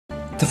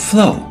The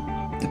Flow,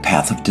 The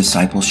Path of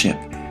Discipleship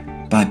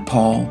by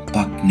Paul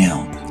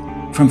Bucknell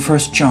from 1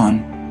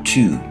 John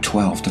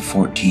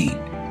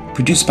 2:12-14.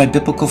 Produced by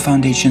Biblical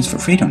Foundations for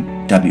Freedom,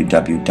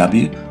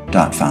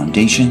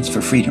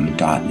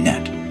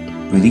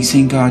 www.foundationsforfreedom.net.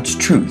 Releasing God's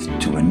truth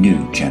to a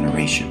new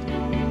generation.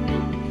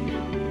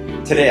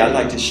 Today I'd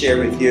like to share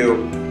with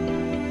you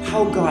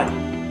how God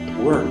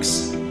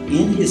works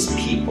in His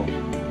people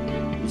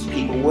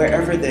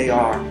wherever they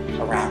are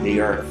around the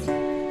earth.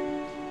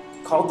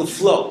 Called The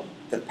Flow,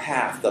 The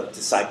Path of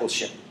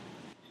Discipleship.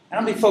 And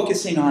I'll be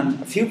focusing on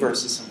a few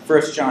verses from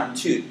 1 John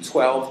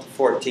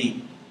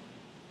 2:12-14.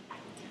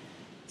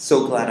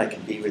 So glad I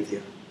can be with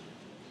you.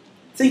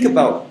 Think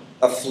about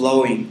a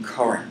flowing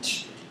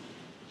current.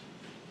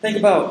 Think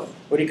about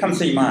what comes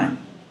to your mind.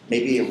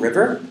 Maybe a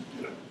river?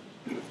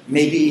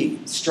 Maybe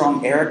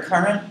strong air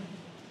current?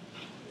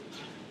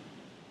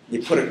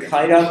 You put a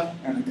kite up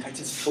and the kite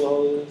just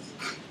flows.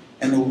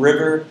 And the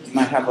river, you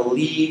might have a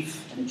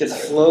leaf and it just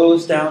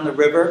flows down the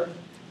river.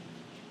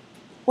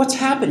 What's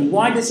happening?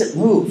 Why does it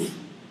move?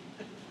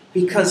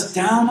 Because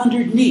down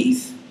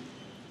underneath,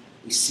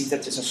 we see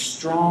that there's a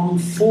strong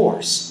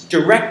force,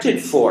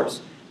 directed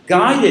force,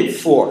 guided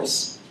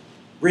force,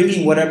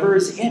 bringing whatever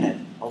is in it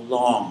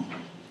along.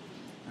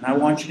 And I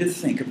want you to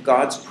think of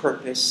God's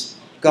purpose,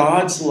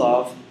 God's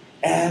love,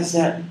 as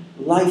that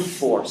life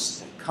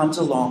force that comes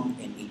along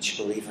in each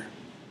believer.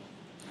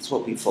 That's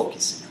what we're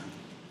focusing on.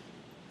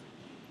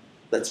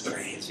 Let's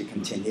pray as we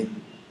continue.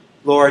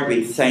 Lord,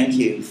 we thank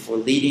you for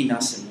leading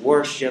us in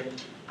worship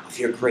of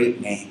your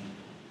great name.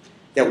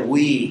 That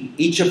we,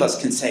 each of us,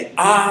 can say,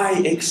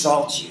 I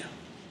exalt you.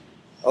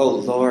 Oh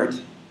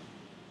Lord,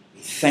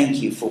 we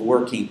thank you for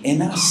working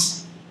in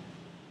us.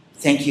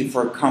 Thank you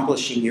for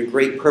accomplishing your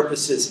great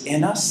purposes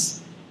in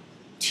us.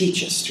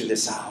 Teach us through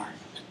this hour,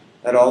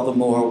 that all the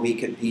more we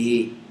could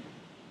be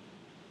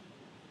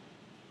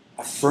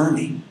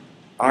affirming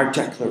our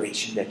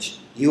declaration that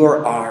you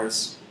are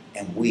ours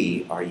and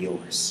we are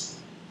yours.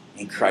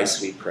 In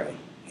Christ we pray.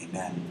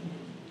 Amen.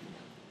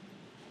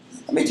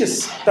 Let me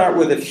just start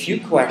with a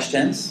few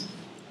questions.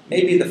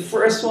 Maybe the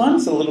first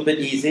one's a little bit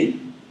easy.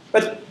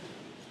 But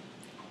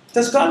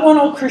does God want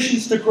all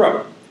Christians to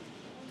grow?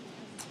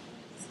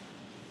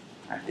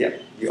 Yeah,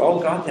 you all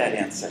got that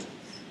answer.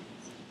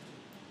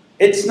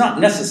 It's not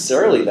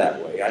necessarily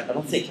that way. I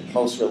don't think in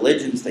most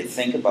religions they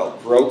think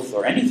about growth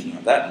or anything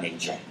of that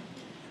nature.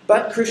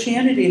 But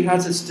Christianity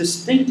has its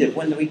distinctive.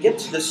 When we get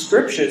to the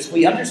scriptures,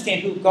 we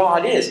understand who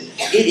God is.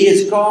 It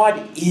is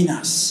God in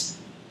us.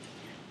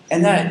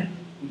 And that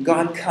when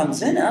God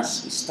comes in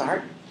us, we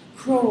start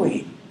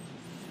growing.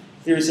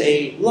 There's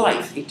a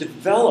life, a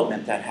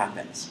development that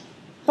happens.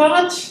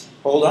 But,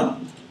 hold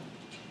on.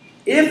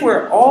 If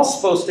we're all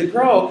supposed to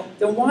grow,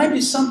 then why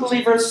do some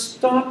believers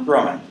stop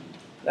growing?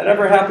 That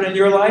ever happened in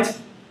your life?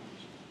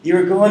 You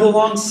were going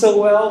along so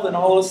well, then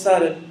all of a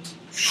sudden,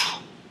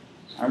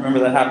 I remember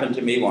that happened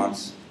to me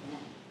once.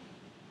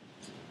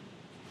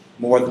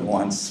 More than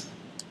once.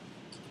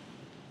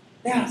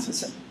 Yeah,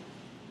 so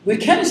we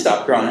can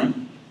stop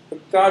growing, but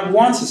God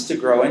wants us to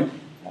grow. And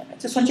I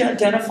just want you to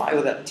identify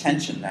with that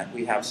tension that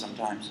we have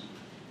sometimes.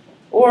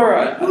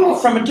 Or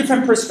from a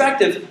different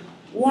perspective,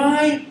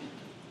 why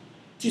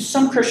do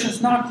some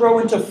Christians not grow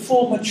into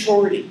full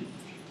maturity?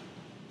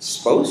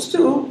 Supposed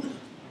to,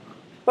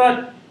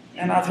 but,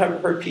 and I've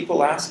heard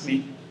people ask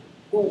me,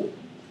 well,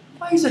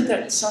 why isn't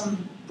that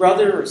some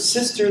brother or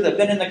sister that have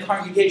been in the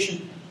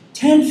congregation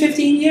 10,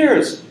 15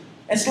 years?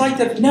 It's like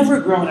they've never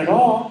grown at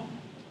all.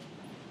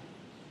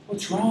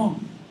 What's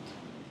wrong?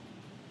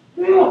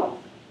 Well,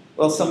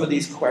 some of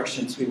these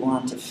questions we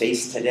want to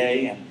face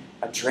today and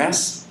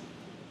address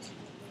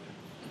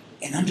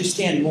and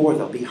understand more,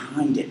 though,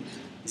 behind it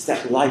is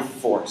that life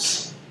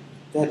force,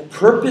 that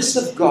purpose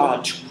of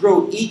God to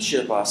grow each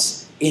of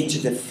us into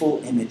the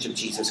full image of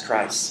Jesus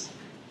Christ.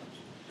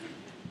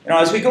 You know,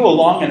 as we go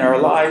along in our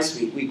lives,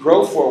 we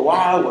grow for a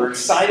while. We're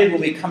excited when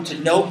we come to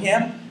know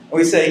Him. And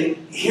we say,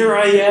 here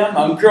I am,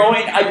 I'm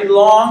growing, I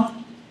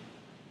belong.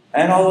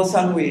 And all of a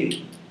sudden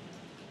we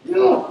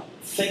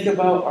think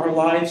about our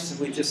lives and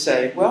we just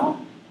say,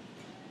 well,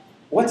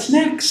 what's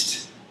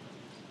next?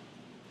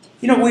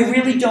 You know, we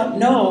really don't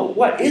know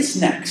what is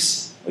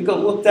next. We go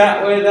look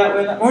that way, that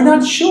way, that way. We're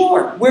not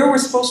sure where we're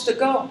supposed to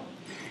go.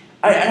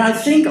 And I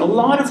think a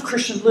lot of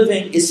Christian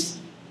living gets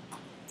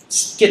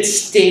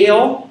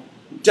stale,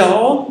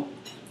 dull.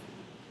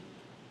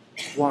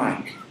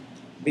 Why?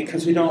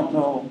 Because we don't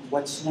know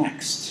what's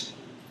next.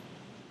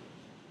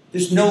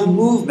 There's no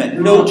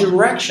movement, no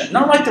direction.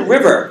 Not like the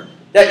river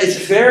that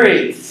is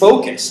very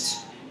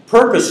focused,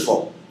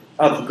 purposeful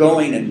of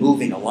going and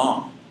moving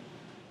along.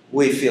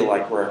 We feel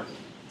like we're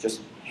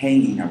just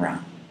hanging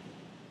around.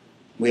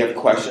 We have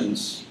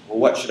questions, well,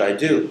 what should I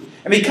do?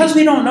 And because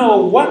we don't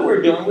know what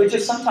we're doing, we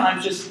just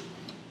sometimes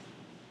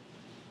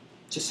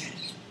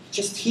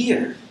just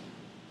here,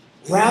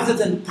 rather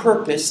than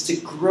purpose to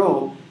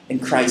grow in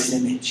Christ's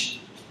image.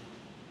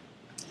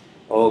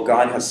 Oh,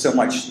 God has so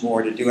much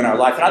more to do in our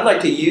life. And I'd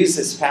like to use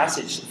this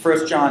passage,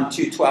 1 John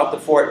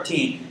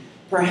 2:12-14,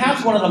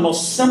 perhaps one of the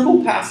most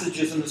simple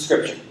passages in the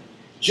Scripture.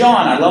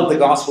 John, I love the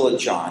Gospel of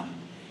John,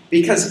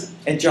 because,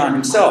 and John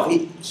himself,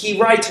 he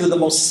writes with the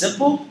most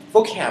simple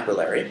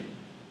vocabulary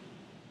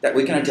that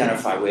we can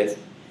identify with,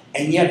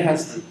 and yet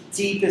has the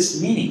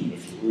deepest meaning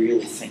if you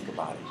really think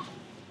about it.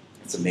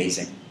 It's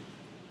amazing.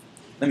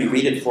 Let me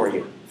read it for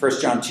you. 1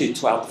 John 2,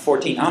 12 to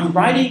 14. I'm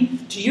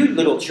writing to you,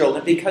 little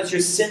children, because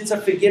your sins are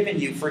forgiven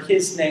you for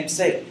his name's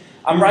sake.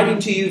 I'm writing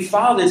to you,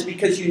 fathers,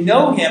 because you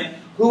know him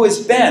who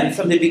has been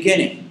from the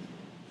beginning.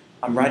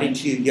 I'm writing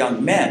to you,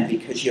 young men,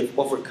 because you have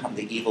overcome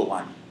the evil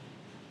one.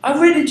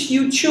 I've written to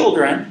you,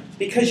 children,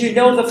 because you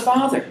know the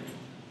Father.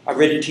 I've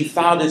written to you,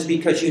 fathers,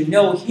 because you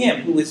know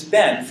him who has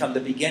been from the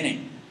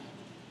beginning.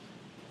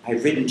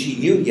 I've written to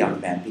you,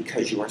 young men,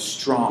 because you are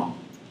strong.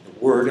 The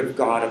word of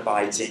God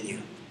abides in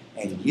you,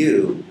 and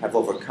you have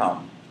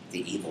overcome the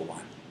evil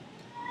one.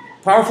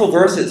 Powerful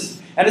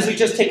verses. And as we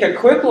just take a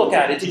quick look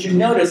at it, did you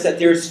notice that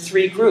there's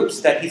three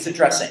groups that he's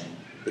addressing?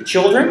 The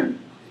children,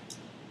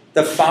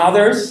 the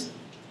fathers,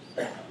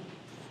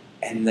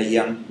 and the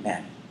young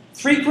men.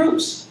 Three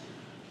groups.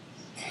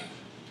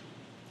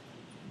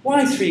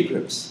 Why three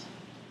groups?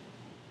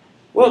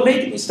 Well, it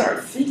made me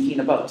start thinking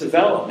about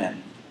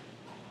development.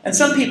 And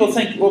some people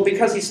think, well,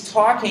 because he's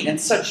talking in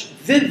such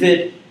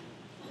vivid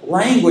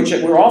language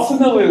that we're all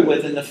familiar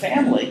with in the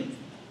family,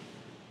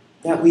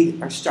 that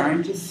we are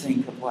starting to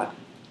think of what?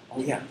 Oh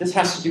yeah, this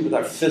has to do with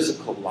our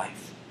physical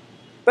life.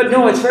 But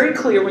no, it's very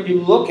clear when you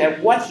look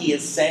at what he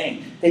is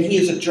saying, that he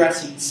is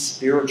addressing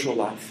spiritual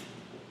life.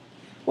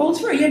 Well,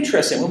 it's very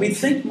interesting. When we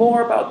think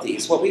more about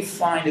these, what we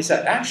find is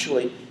that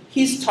actually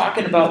he's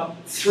talking about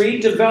three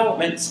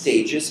development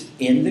stages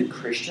in the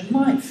Christian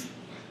life.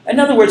 In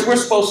other words, we're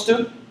supposed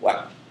to,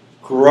 what?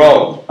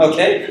 Grow,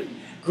 okay?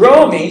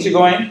 Grow means you're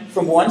going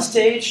from one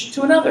stage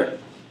to another.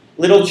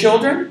 Little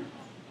children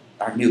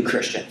are new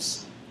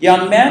Christians.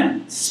 Young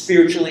men,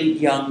 spiritually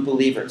young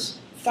believers.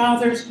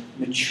 Fathers,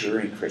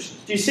 maturing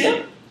Christians. Do you see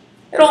it?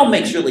 It all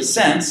makes really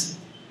sense.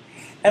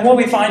 And what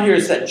we find here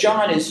is that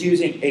John is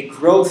using a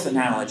growth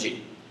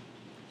analogy.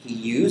 He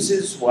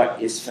uses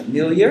what is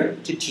familiar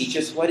to teach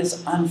us what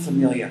is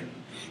unfamiliar.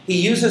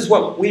 He uses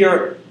what we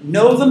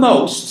know the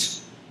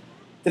most,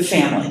 the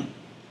family.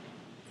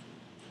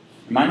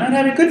 You might not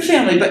have a good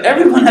family, but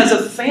everyone has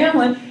a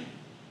family.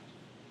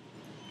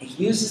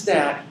 He uses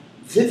that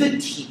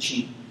vivid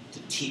teaching to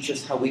teach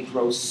us how we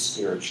grow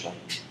spiritually.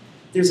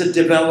 There's a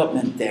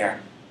development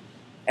there.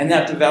 And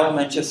that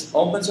development just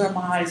opens our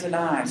minds and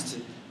eyes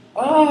to,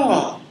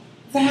 oh,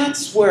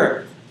 that's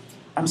where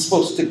I'm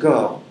supposed to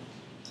go.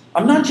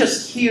 I'm not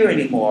just here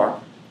anymore.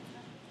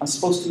 I'm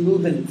supposed to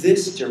move in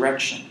this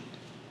direction.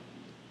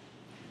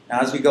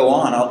 Now, as we go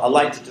on, I'd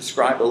like to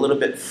describe a little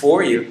bit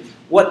for you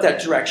what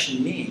that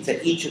direction means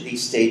at each of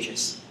these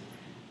stages.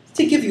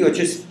 To give you a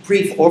just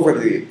brief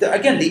overview.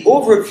 Again, the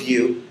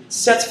overview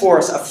sets for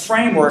us a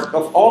framework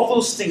of all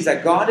those things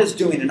that God is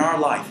doing in our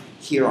life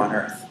here on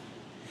earth.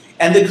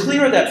 And the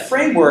clearer that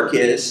framework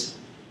is,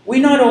 we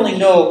not only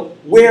know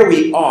where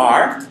we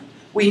are,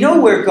 we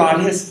know where God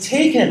has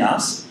taken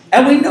us,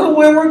 and we know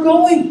where we're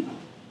going.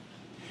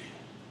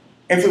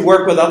 If we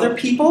work with other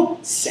people,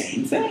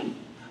 same thing.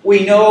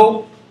 We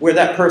know where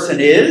that person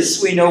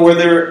is, we know where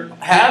they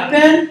have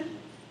been,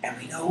 and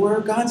we know where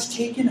God's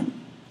taken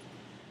them.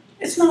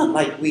 It's not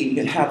like we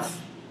have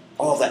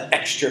all that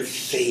extra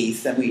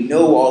faith and we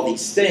know all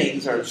these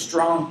things, are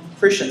strong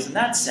Christians in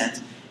that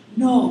sense.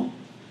 No,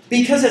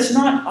 because it's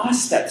not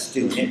us that's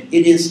doing it.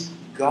 It is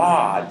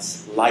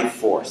God's life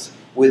force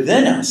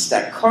within us,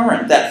 that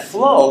current, that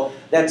flow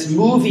that's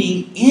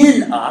moving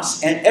in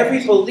us and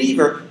every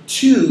believer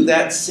to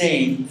that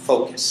same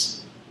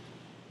focus.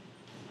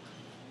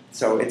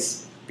 So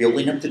it's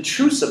building up the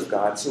truths of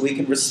God so we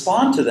can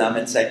respond to them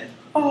and say,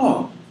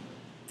 oh,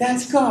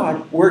 that's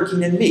God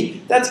working in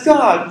me. That's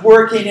God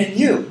working in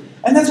you.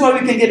 And that's why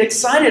we can get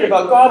excited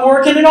about God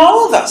working in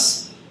all of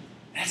us.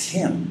 That's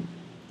Him.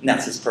 And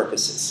that's His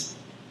purposes.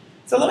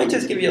 So let me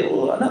just give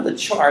you another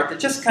chart that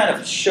just kind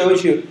of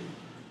shows you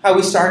how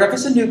we start off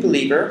as a new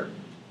believer,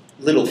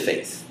 little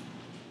faith.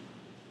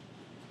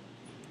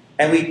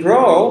 And we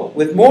grow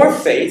with more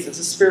faith as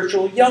a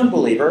spiritual young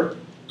believer.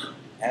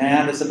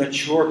 And as a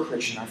mature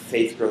Christian, our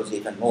faith grows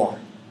even more.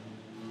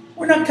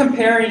 We're not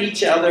comparing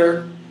each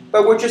other,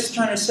 but we're just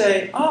trying to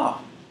say,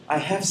 oh, I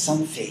have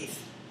some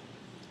faith.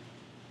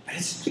 But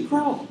it's to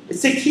grow.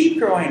 It's to keep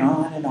growing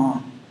on and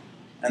on.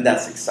 And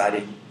that's the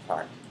exciting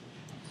part.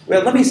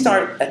 Well, let me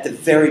start at the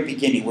very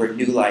beginning where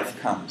new life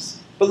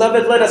comes.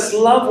 Beloved, let us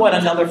love one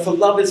another, for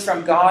love is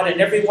from God, and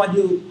everyone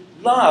who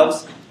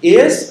loves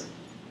is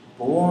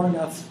born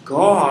of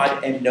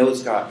God and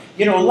knows God.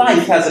 You know,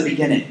 life has a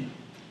beginning.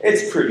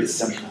 It's pretty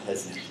simple,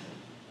 isn't it?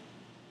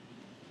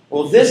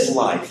 Well, this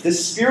life,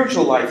 this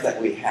spiritual life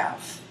that we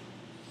have,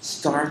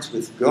 starts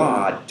with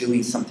God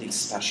doing something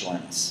special in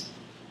us.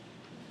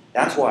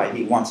 That's why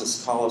He wants us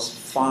to call us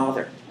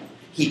Father.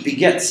 He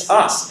begets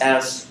us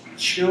as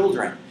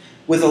children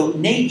with a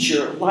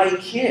nature like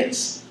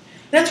His.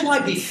 That's why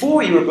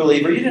before you were a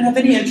believer, you didn't have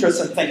any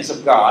interest in things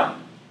of God.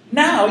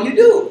 Now you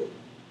do.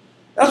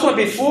 That's why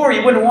before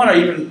you wouldn't want to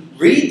even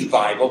read the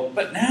Bible,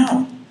 but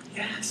now,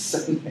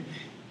 yes.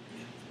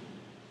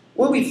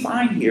 What we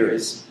find here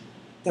is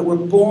that we're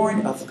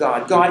born of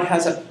God. God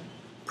has a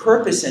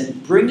purpose in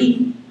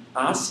bringing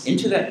us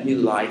into that new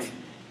life,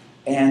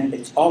 and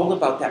it's all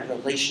about that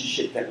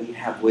relationship that we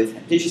have with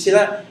Him. Did you see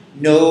that?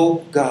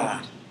 Know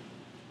God.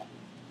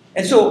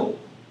 And so,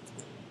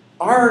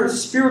 our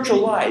spiritual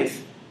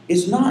life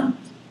is not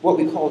what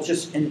we call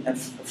just in a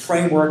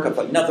framework of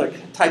another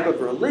type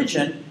of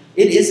religion.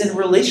 It is in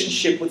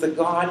relationship with the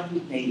God who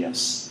made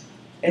us.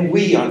 And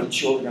we are the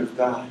children of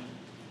God.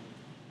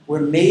 We're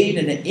made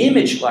in an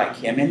image like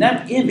Him, and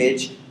that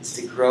image is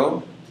to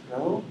grow,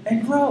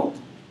 and grow.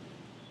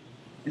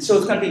 And so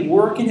it's going to be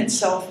working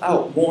itself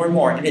out more and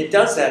more. And it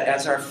does that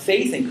as our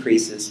faith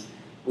increases,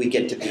 we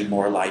get to be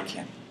more like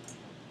Him.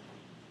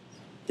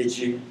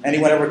 Did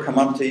anyone ever come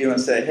up to you and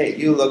say, hey,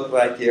 you look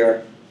like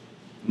your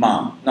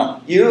mom?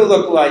 No, you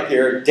look like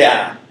your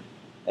dad.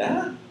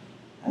 Yeah,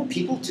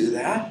 people do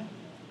that.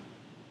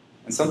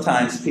 And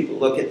sometimes people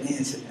look at me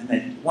and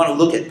they want to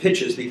look at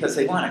pictures because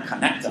they want to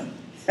connect them.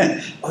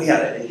 Oh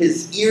yeah,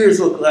 his ears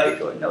look like,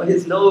 or no,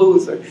 his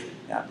nose. Or,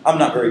 yeah, I'm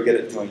not very good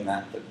at doing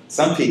that, but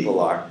some people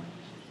are.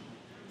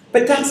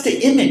 But that's the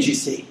image, you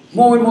see.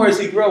 More and more as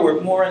we grow,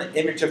 we're more in the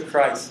image of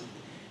Christ.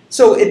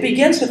 So it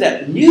begins with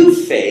that new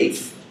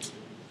faith,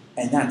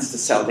 and that's the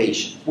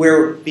salvation.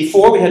 Where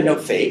before we had no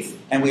faith,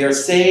 and we are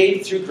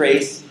saved through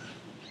grace,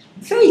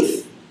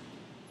 faith.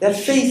 That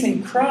faith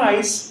in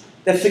Christ,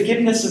 that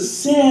forgiveness of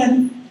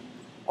sin.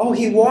 Oh,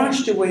 He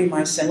washed away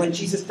my sin. When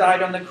Jesus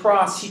died on the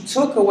cross, He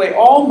took away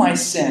all my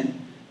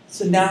sin.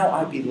 So now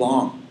I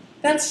belong.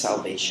 That's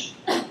salvation.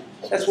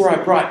 That's where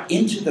I brought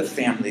into the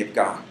family of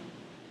God.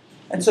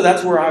 And so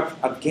that's where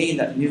I've gained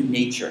that new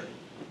nature.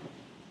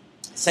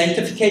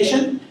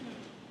 Sanctification,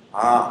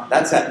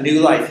 that's that new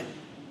life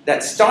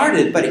that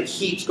started, but it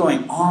keeps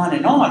going on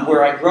and on,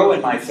 where I grow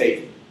in my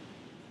faith.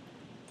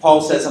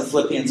 Paul says in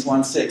Philippians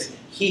 1:6,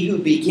 He who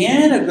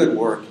began a good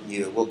work in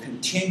you will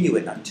continue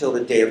it until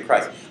the day of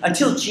Christ.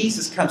 Until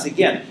Jesus comes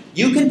again.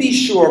 You can be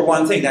sure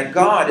one thing, that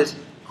God is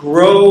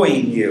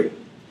growing you.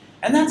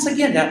 And that's,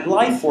 again, that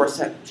life force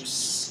that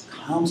just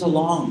comes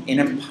along and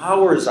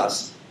empowers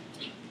us.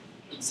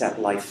 It's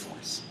that life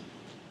force.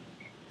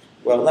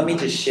 Well, let me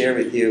just share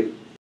with you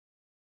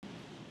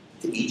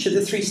to each of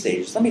the three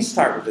stages. Let me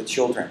start with the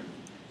children.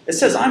 It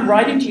says, I'm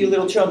writing to you,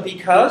 little children,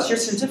 because your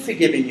sins are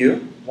forgiven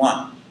you.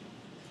 1.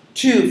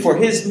 2, for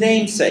His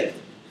name's sake,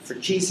 for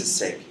Jesus'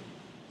 sake.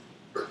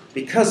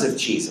 Because of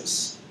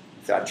Jesus.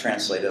 If I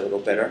translate it a little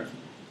better.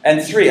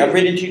 And 3, I've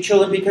written to you,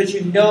 children, because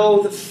you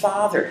know the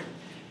Father.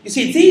 You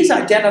see, these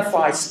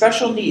identify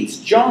special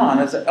needs John,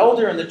 as an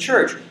elder in the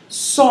church,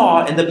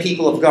 saw in the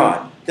people of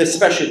God,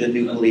 especially the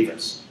new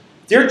believers.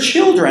 They're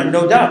children,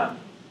 no doubt.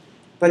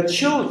 But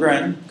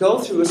children go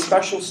through a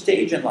special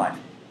stage in life.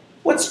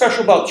 What's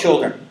special about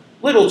children?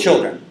 Little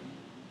children.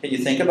 Can you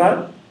think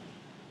about it?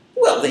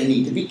 Well, they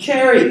need to be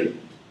carried.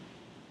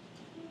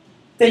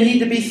 They need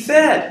to be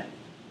fed.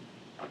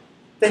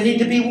 They need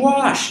to be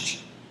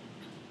washed.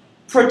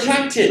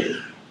 Protected.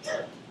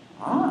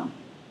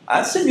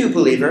 That's a new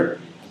believer.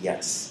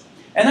 Yes.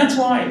 And that's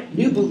why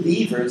new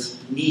believers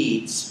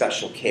need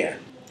special care.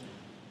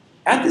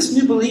 At this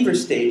new believer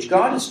stage,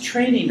 God is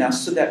training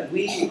us so that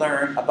we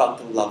learn about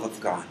the love of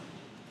God.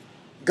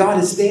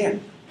 God is there.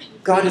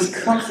 God is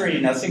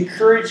comforting us,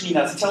 encouraging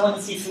us, telling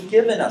us He's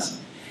forgiven us.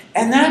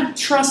 And that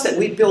trust that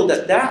we build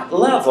at that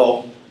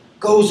level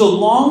goes a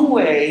long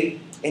way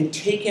in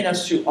taking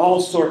us through all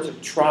sorts of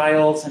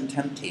trials and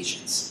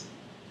temptations.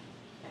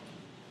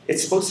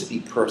 It's supposed to be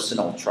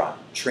personal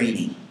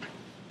training.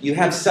 You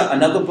have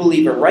another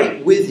believer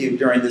right with you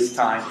during this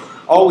time.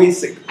 Always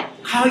say,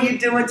 how are you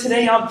doing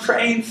today? I'm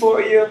praying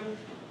for you.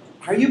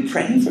 Are you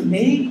praying for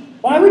me?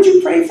 Why would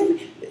you pray for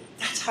me?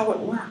 That's how it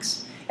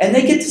works. And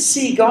they get to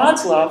see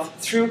God's love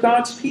through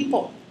God's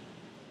people.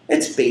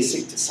 It's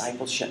basic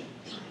discipleship.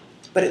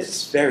 But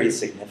it's very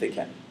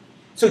significant.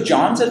 So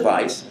John's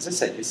advice, as I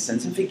said, your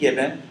sins are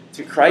forgiven.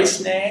 Through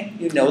Christ's name,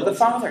 you know the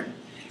Father.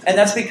 And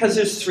that's because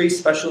there's 3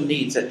 special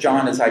needs that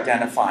John is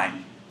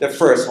identifying. The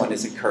first one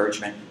is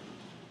encouragement.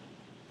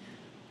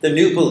 The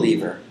new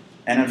believer,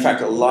 and in fact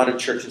a lot of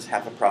churches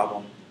have a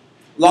problem.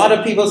 A lot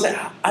of people say,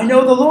 I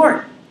know the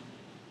Lord.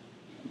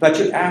 But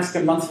you ask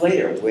a month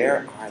later,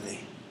 where are they?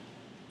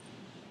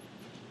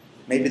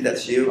 Maybe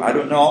that's you, I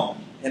don't know.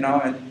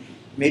 And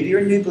maybe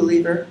you're a new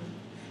believer.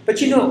 But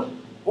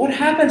what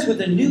happens with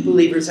the new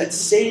believers is that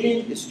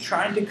Satan is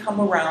trying to come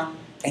around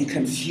and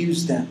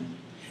confuse them.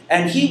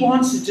 And he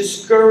wants to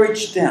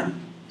discourage them.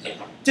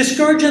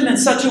 Discourage them in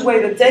such a way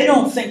that they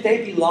don't think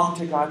they belong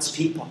to God's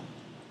people.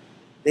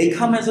 They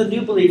come as a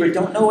new believer,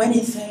 don't know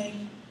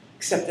anything,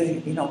 except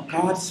that,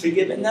 God's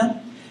forgiven them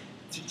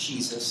through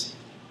Jesus.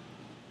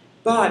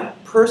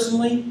 But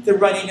personally, they're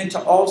running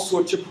into all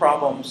sorts of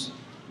problems.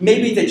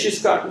 Maybe they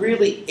just got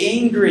really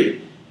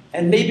angry,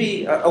 and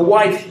maybe a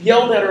wife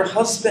yelled at her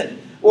husband,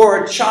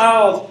 or a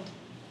child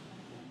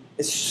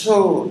is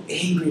so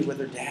angry with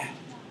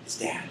his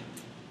dad.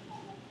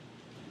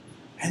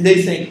 And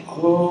they think,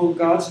 oh,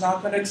 God's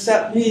not going to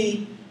accept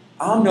me.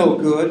 I'm no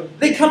good.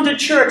 They come to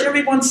church,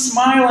 everyone's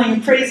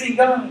smiling, praising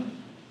God.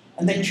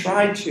 And they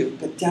try to,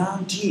 but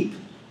down deep,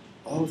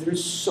 oh, they're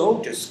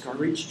so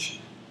discouraged.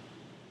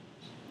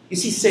 You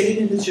see,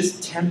 Satan is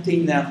just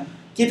tempting them,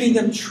 giving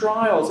them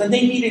trials, and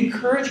they need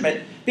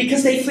encouragement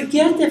because they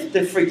forget that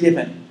they're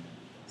forgiven.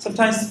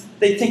 Sometimes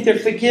they think they're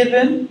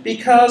forgiven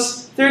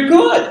because they're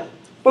good.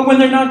 But when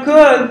they're not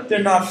good,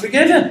 they're not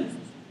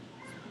forgiven.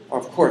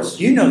 Of course,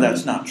 you know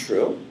that's not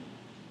true.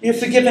 You're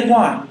forgiven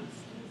why?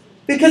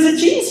 Because of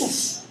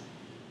Jesus.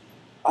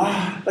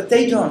 But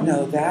they don't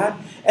know that,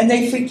 and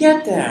they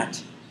forget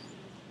that.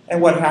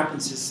 And what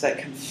happens is that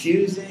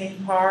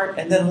confusing part,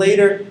 and then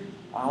later,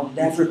 I'll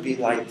never be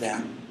like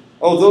them.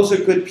 Oh, those are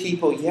good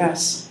people,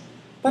 yes.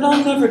 But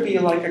I'll never be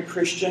like a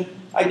Christian.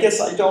 I guess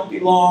I don't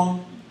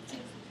belong.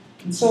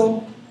 And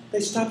so they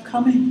stop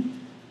coming.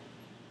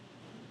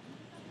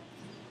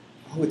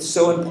 Oh, it's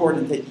so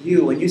important that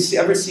you, when you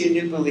ever see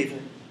a new believer,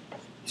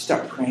 you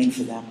start praying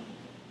for them.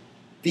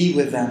 Be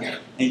with them.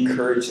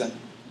 Encourage them.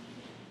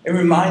 And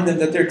remind them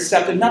that they're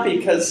accepted not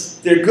because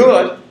they're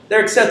good.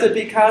 They're accepted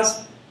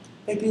because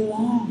they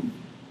belong.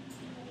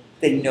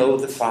 They know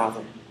the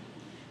Father.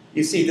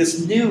 You see,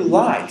 this new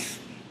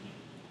life,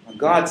 when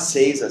God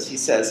saves us, He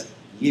says,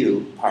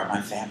 you are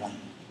my family.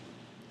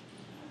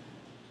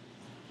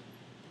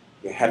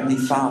 Your Heavenly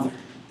Father,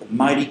 the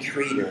mighty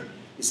Creator,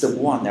 is the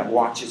one that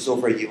watches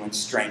over you and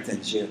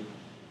strengthens you.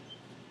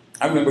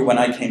 I remember when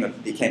I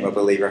became a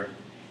believer,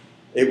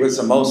 it was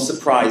the most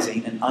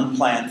surprising and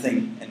unplanned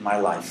thing in my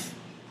life.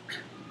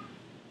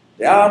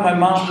 Yeah, my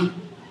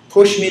mom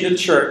pushed me to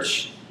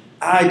church.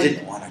 I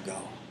didn't want to go.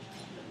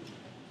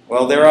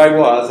 Well, there I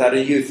was at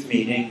a youth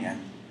meeting,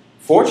 and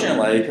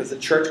fortunately, because the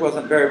church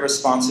wasn't very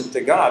responsive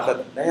to God,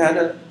 but they had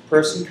a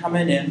person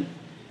coming in,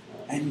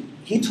 and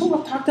he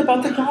talked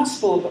about the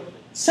gospel, but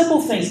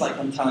simple things like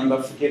I'm telling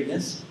about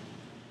forgiveness.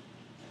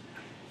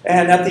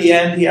 And at the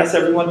end, he asked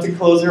everyone to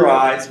close their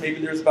eyes.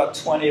 Maybe there's about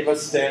 20 of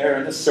us there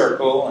in a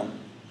circle, and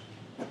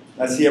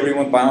I see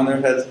everyone bowing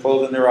their heads,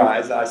 closing their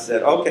eyes. I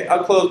said, okay,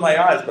 I'll close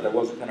my eyes, but I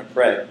wasn't going to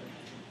pray.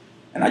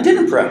 And I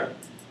didn't pray.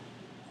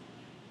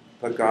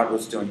 But God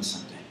was doing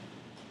something.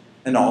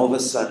 And all of a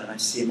sudden, I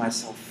see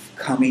myself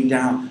coming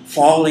down,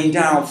 falling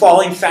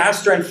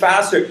faster and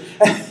faster.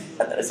 And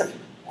then I said,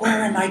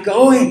 where am I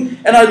going?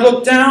 And I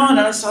looked down,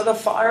 and I saw the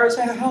fires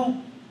of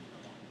hell.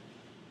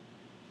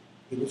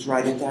 It was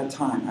right at that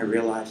time I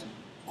realized,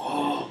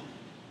 oh,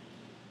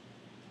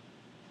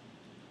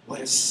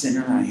 what a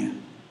sinner I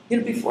am. You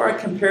know, before I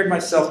compared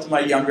myself to my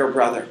younger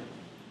brother,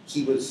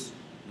 he was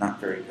not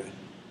very good.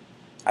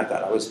 I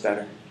thought I was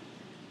better.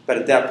 But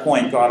at that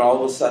point, God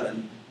all of a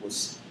sudden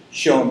was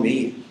showing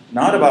me,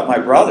 not about my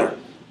brother,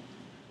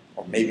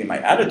 or maybe my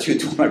attitude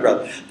toward my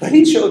brother, but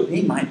He showed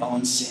me my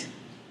own sin.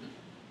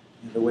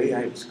 And the way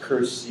I was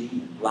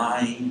cursing,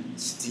 lying,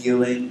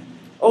 stealing.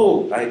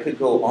 Oh, I could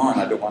go on.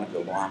 I don't want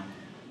to go on.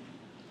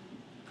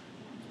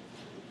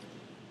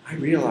 I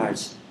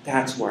realized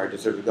that's where I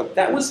deserve to go.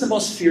 That was the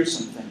most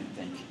fearsome thing, I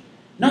think.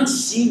 Not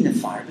seeing the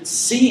fire, but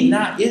seeing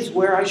that is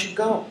where I should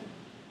go.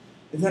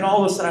 And then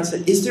all of a sudden I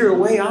said, is there a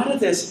way out of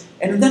this?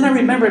 And then I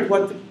remembered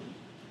what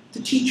the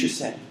teacher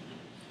said.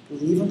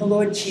 Believe in the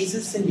Lord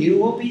Jesus and you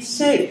will be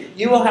saved.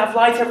 You will have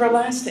life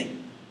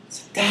everlasting. I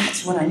said,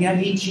 that's what I need. I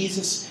need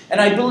Jesus. And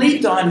I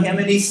believed on Him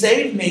and He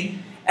saved me.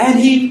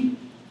 And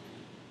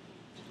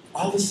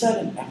all of a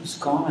sudden, I was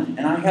gone.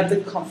 And I had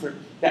the comfort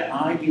that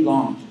I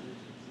belonged.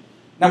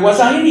 Now,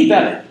 was I any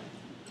better?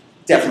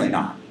 Definitely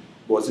not.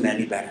 Wasn't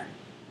any better.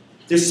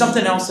 There's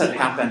something else that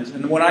happened.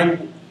 And when I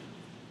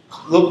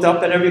looked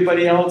up at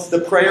everybody else, the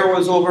prayer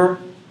was over.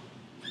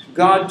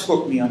 God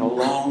took me on a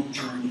long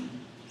journey.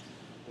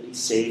 But He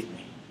saved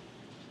me.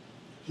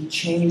 He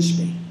changed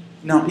me.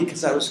 Not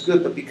because I was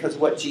good, but because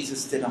of what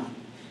Jesus did on me.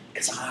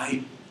 Because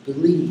I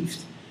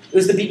believed. It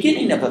was the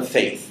beginning of a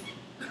faith.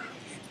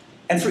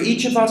 And for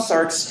each of us,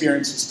 our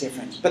experience is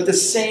different. But the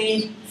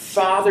same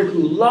Father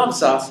who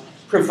loves us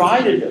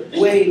provided a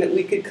way that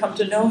we could come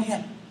to know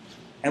Him.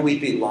 And we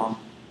belong.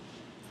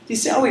 Do you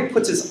see how He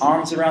puts His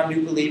arms around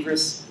new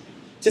believers?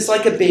 Just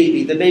like a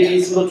baby. The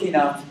baby's looking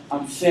up.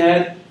 I'm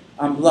fed.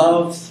 I'm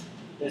loved.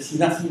 There's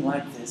nothing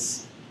like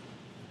this.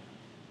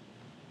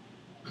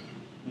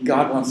 And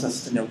God wants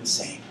us to know the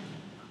same.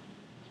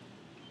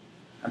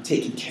 I'm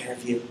taking care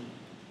of you.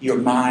 You're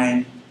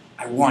mine.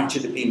 I want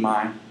you to be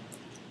mine.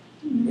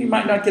 We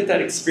might not get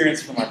that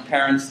experience from our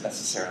parents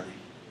necessarily.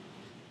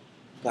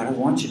 But I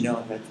want you to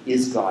know that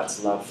is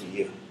God's love for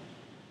you.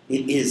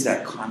 It is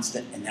that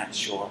constant and that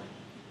sure.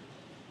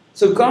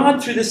 So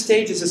God, through this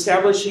stage, is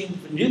establishing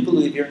for the new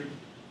believer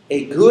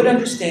a good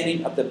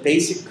understanding of the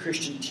basic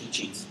Christian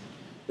teachings.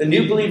 The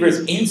new believer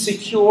is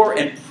insecure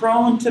and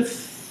prone to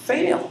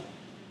fail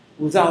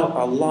without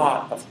a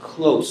lot of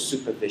close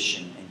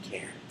supervision and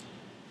care.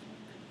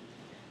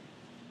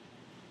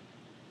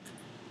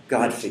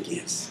 God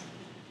forgives.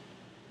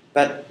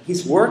 But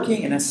He's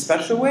working in a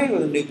special way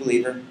with a new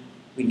believer.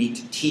 We need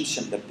to teach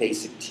them the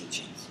basic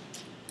teachings.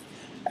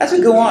 As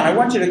we go on, I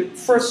want you to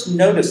first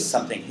notice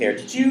something here.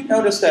 Did you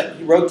notice that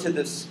he wrote to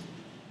this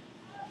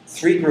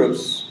 3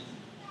 groups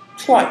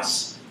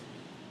twice?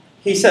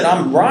 He said,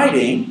 I'm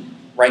writing,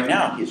 right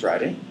now he's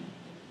writing,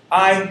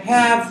 I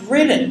have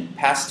written,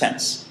 past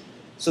tense.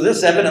 So this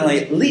is evidently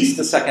at least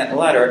the second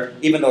letter,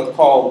 even though it's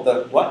called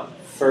the, what?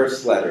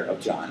 First letter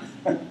of John.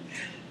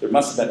 There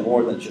must have been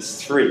more than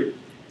just 3.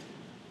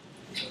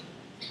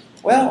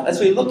 Well,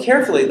 as we look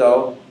carefully,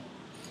 though,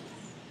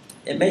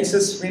 it makes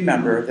us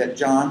remember that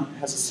John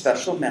has a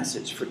special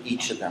message for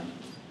each of them.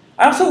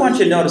 I also want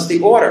you to notice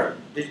the order.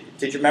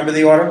 Did you remember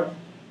the order?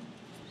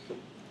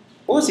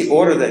 What was the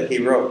order that he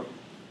wrote?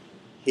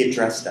 He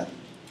addressed them.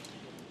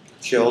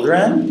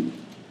 Children.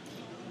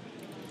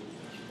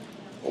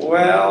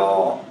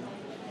 Well,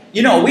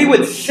 you know, we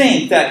would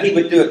think that he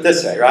would do it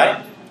this way,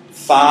 right?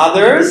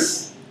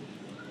 Fathers,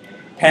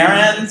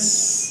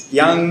 parents,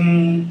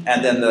 young,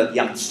 and then the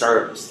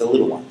youngsters, the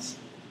little ones.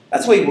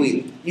 That's why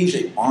we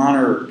usually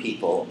honor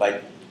people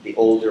by the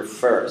older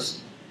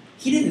first.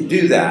 He didn't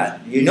do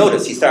that. You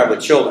notice he started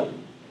with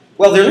children.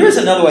 Well, there is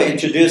another way to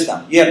introduce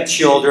them. You have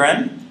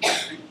children,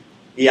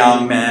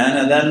 young men,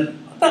 and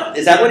then,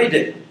 is that what he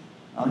did?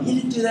 Oh, he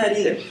didn't do that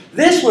either.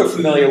 This we're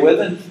familiar with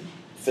in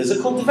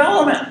physical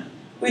development.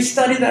 We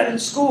study that in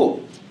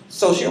school.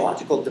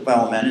 Sociological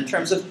development in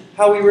terms of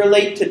how we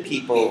relate to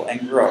people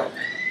and grow.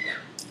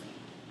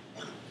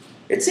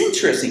 It's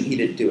interesting he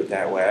didn't do it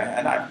that way,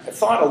 and I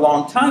thought a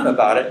long time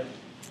about it.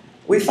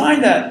 We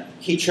find that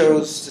he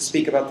chose to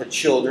speak about the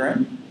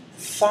children,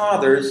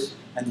 fathers,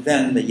 and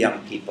then the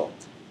young people.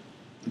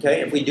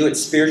 Okay, if we do it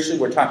spiritually,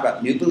 we're talking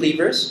about new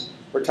believers,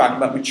 we're talking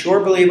about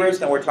mature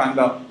believers, and we're talking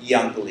about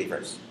young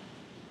believers.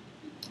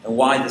 And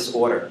why this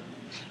order?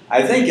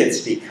 I think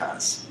it's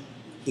because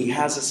he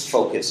has us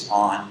focus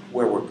on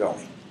where we're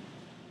going.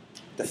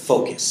 The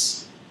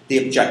focus, the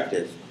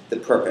objective, the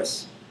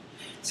purpose.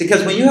 See,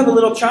 because when you have a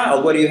little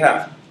child, what do you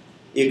have?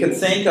 You can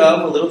think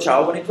of a little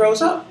child when he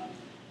grows up.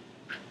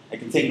 You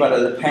can think about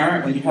it as a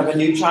parent. When you have a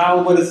new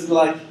child, what is it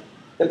like?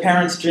 The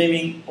parent's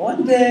dreaming,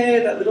 one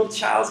day that little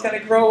child's going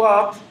to grow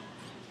up.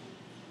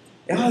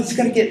 Oh, it's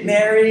going to get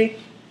married.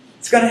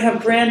 It's going to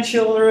have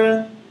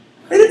grandchildren.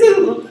 A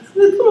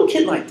little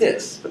kid like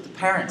this, but the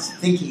parent's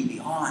thinking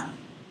beyond.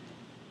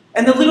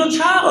 And the little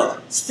child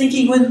is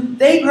thinking when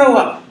they grow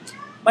up.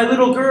 My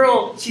little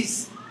girl,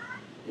 she's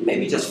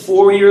maybe just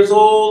 4 years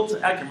old.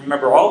 I can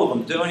remember all of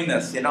them doing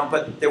this, you know,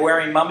 but they're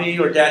wearing mommy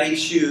or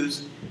daddy's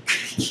shoes.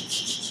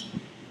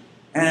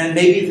 And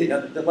maybe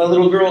the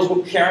little girls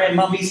will carry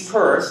mommy's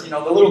purse. You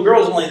know, the little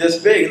girl's only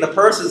this big, and the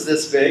purse is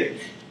this big.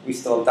 We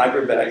still have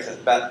diaper bags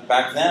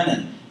back then,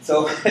 and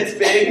so it's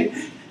big.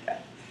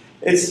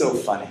 It's so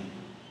funny.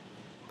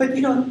 But,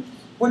 you know,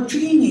 we're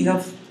dreaming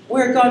of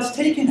where God's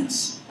taking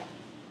us.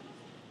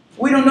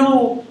 We don't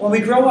know when we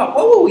grow up,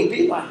 what will we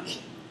be like?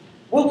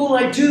 What will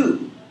I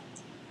do?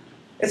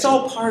 It's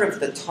all part of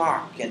the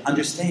talk and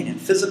understanding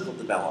and physical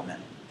development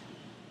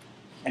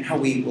and how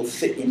we will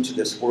fit into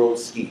this world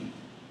scheme.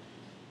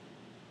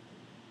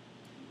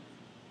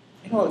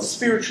 You know,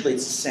 spiritually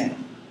it's the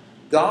same.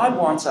 God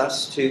wants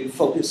us to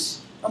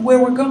focus on where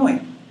we're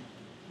going.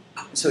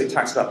 So he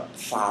talks about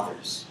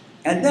fathers.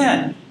 And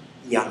then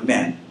young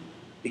men,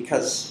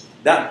 because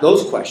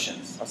those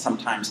questions are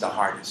sometimes the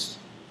hardest.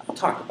 I'll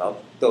talk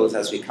about those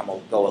as we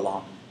go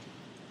along.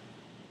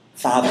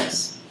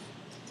 Fathers.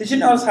 Did you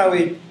notice how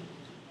he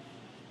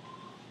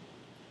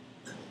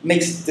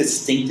makes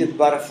distinctive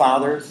about a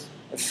father?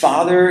 A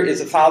father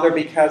is a father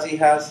because he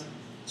has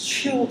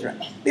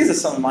children. These are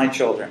some of my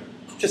children.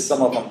 Just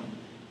some of them.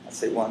 Let's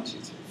say 1, 2, 3,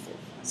 4,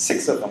 5,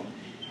 6 of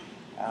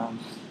them.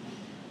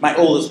 My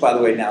oldest, by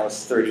the way, now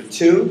is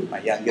 32. My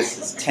youngest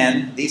is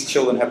 10. These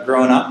children have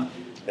grown up.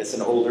 It's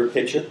an older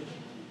picture.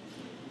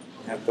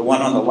 The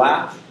one on the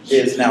left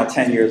is now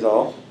 10 years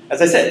old.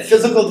 As I said,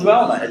 physical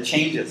development, it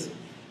changes.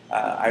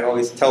 I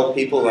always tell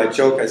people, I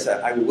joke, I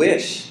said, I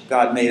wish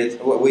God made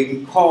it what we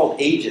can call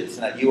ages,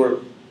 and that you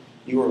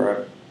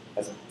were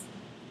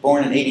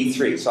born in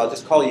 83, so I'll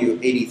just call you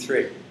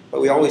 83.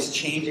 But we always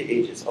change the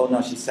ages. Oh,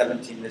 no, she's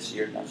 17 this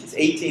year. No, she's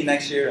 18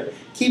 next year. It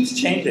keeps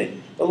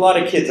changing. A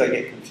lot of kids, I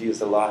get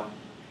confused a lot.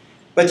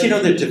 But, you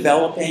know, they're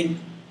developing,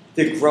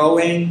 they're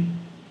growing,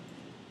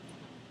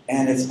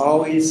 and it's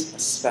always a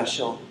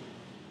special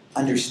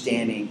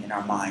understanding in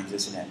our minds,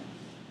 isn't it?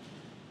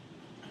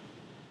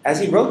 As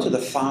he wrote to the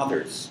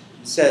fathers,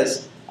 he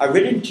says, I've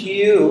written to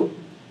you,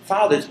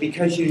 fathers,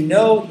 because you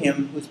know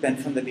him who's been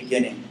from the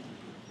beginning.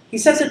 He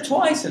says it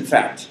twice, in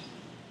fact.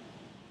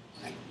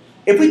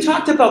 If we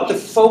talked about the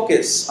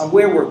focus on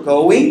where we're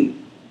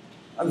going,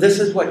 this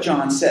is what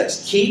John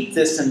says. Keep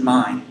this in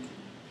mind.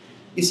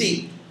 You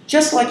see,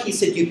 just like he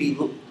said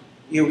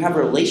you have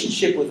a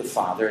relationship with the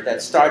Father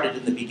that started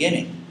in the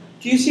beginning,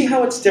 do you see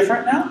how it's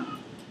different now?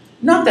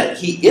 Not that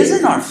he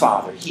isn't our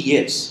Father, he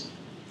is.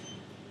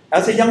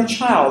 As a young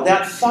child,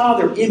 that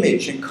father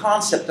image and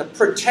concept of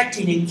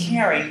protecting and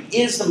caring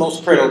is the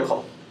most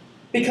critical,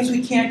 because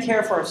we can't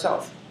care for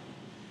ourselves.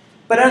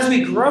 But as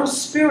we grow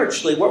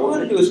spiritually, what we're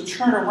going to do is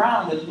turn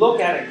around and look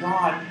at a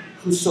God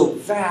who's so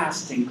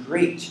vast and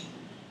great,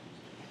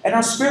 And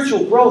our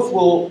spiritual growth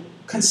will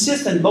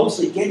consist in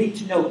mostly getting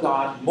to know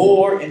God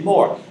more and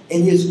more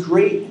in His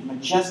great and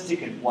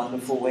majestic and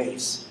wonderful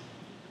ways.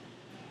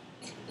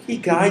 He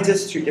guides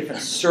us through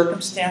different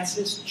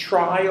circumstances,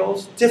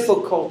 trials,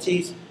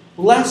 difficulties,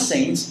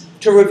 blessings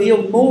to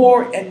reveal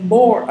more and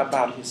more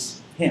about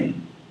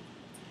Him.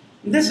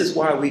 And this is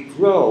why we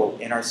grow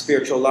in our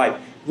spiritual life.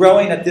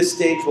 Growing at this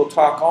stage, we'll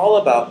talk all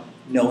about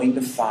knowing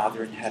the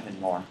Father in heaven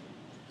more.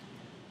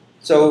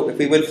 So if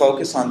we would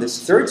focus on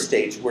this third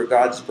stage where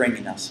God's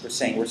bringing us, we're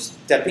saying we're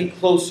stepping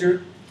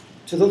closer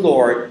to the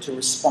Lord to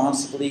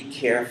responsibly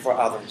care for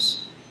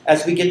others.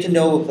 As we get to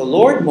know the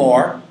Lord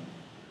more,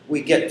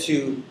 we get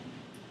to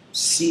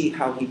see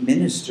how He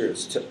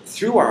ministers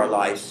through our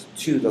lives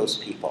to those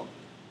people.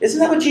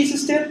 Isn't that what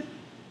Jesus did?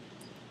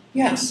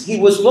 Yes, He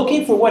was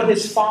looking for what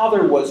His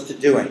Father was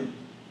doing.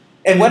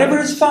 And whatever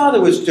His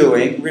Father was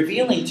doing,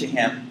 revealing to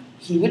Him,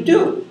 He would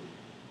do.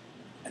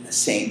 And the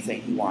same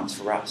thing He wants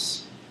for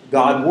us.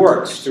 God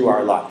works through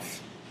our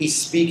life. He's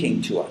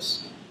speaking to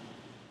us.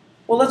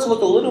 Well, let's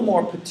look a little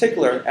more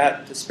particular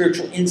at the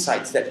spiritual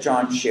insights that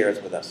John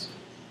shares with us.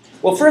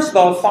 Well, first of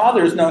all,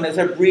 Father is known as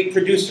a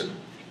reproducer.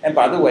 And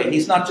by the way,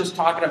 he's not just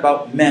talking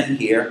about men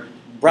here,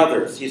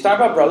 brothers. He's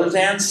talking about brothers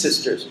and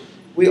sisters.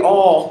 We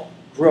all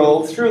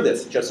grow through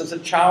this, just as a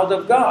child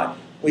of God.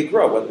 We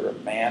grow, whether a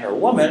man or a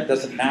woman, it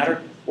doesn't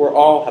matter. We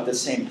all have the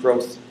same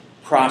growth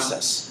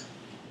process.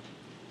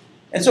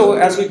 And so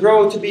as we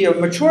grow to be a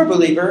mature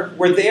believer,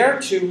 we're there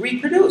to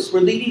reproduce.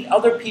 We're leading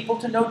other people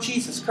to know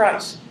Jesus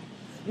Christ.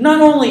 Not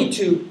only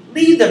to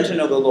lead them to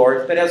know the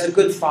Lord, but as a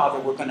good father,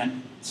 we're going to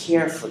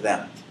care for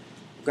them.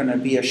 We're going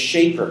to be a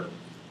shaper.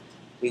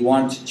 We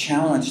want to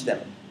challenge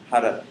them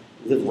how to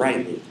live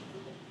rightly.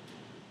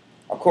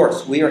 Of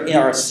course, we are in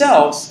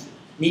ourselves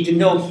need to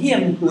know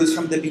Him who is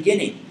from the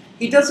beginning.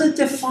 He doesn't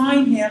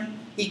define Him.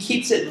 He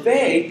keeps it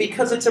vague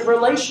because it's a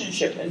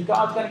relationship, and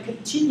God's going to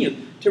continue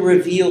to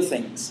reveal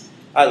things.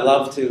 I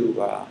love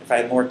to, if I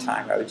had more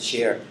time, I would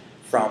share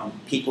from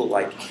people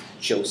like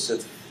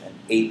Joseph and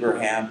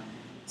Abraham,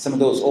 some of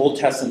those Old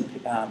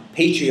Testament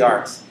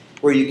patriarchs,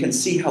 where you can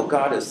see how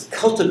God is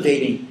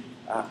cultivating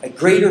a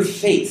greater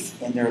faith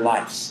in their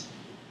lives.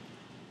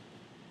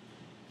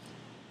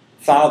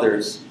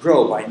 Fathers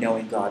grow by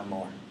knowing God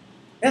more.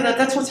 And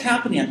that's what's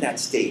happening at that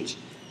stage.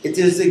 It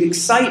is the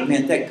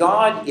excitement that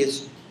God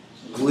is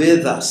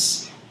with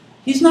us.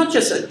 He's not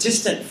just a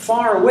distant,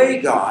 far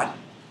away God.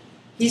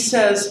 He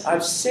says,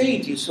 I've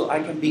saved you so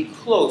I can be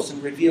close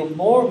and reveal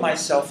more of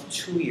myself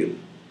to you.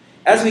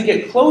 As we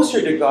get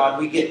closer to God,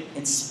 we get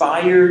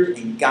inspired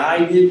and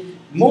guided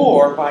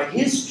more by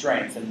His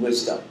strength and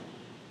wisdom.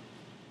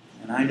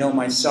 And I know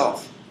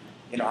myself,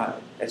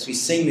 as we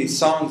sing these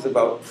songs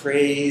about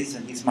praise,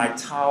 and He's my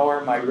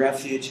tower, my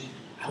refuge,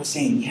 I was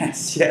saying,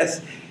 yes,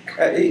 yes.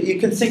 You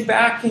can think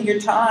back in your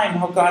time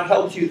how God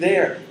helped you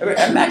there.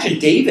 Imagine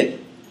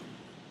David.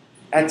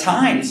 At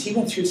times, he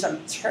went through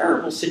some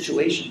terrible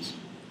situations.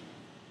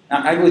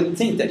 Now, I would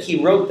think that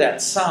he wrote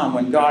that psalm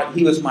when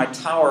He was my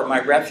tower, my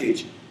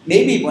refuge.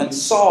 Maybe when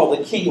Saul,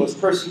 the king, was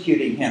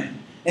persecuting him.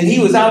 And he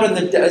was out in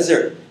the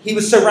desert. He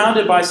was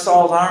surrounded by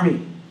Saul's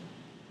army,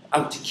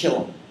 out to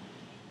kill him.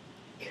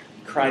 He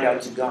cried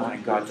out to God,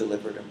 and God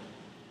delivered him.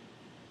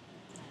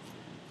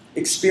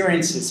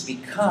 Experiences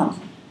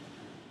become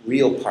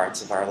real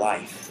parts of our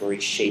life where He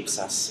shapes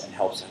us and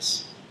helps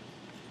us.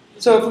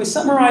 So if we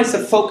summarize the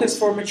focus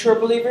for mature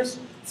believers,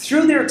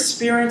 through their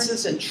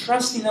experiences and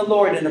trusting the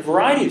Lord in a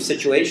variety of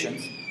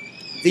situations,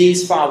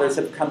 these fathers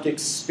have come to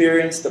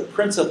experience the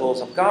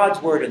principles of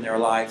God's Word in their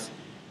lives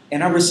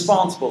and are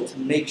responsible to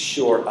make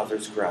sure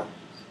others grow.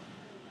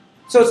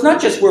 So it's not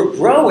just we're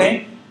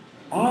growing,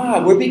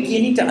 we're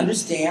beginning to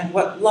understand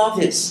what love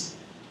is.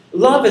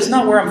 Love is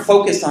not where I'm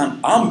focused on,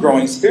 I'm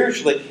growing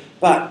spiritually,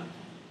 but,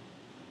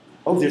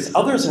 there's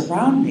others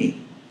around me.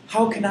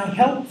 How can I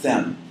help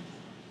them?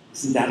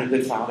 Isn't that a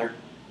good father?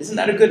 Isn't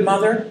that a good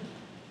mother?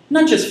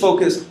 Not just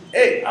focused,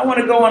 hey, I want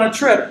to go on a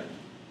trip,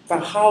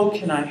 but how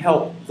can I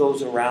help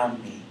those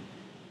around me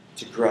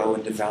to grow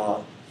and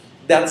develop?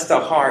 That's the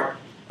heart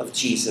of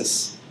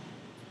Jesus.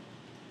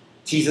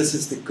 Jesus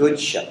is the good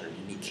shepherd,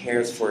 and He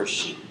cares for His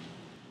sheep.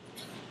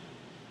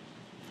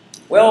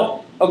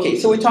 Well, okay,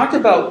 so we talked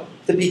about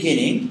the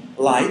beginning,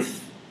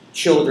 life,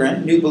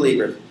 children, new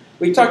believers.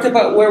 We talked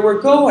about where we're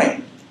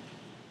going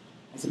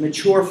as a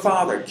mature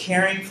father,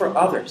 caring for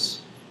others.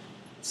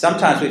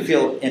 Sometimes we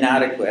feel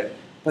inadequate,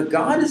 but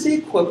God is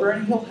the equiper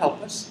and He'll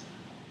help us.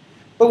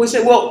 But we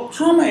say, well,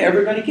 how am I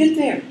ever going to get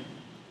there?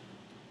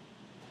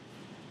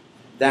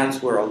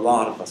 That's where a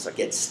lot of us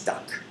get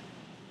stuck.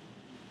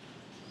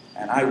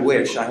 And I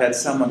wish I had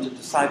someone to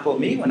disciple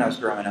me when I was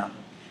growing up.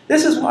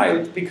 This is why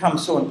it's become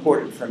so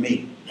important for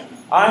me.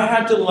 I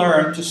had to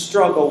learn to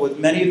struggle with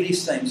many of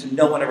these things, and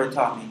no one ever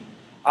taught me.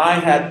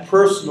 I had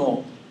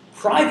personal,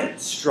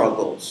 private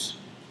struggles.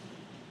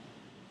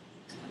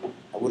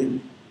 I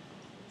wouldn't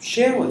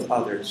share with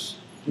others,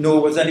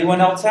 nor was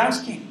anyone else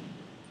asking.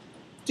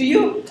 Do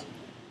you?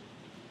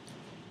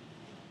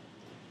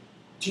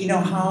 Do you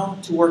know how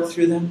to work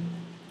through them?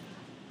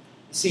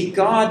 See,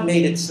 God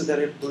made it so that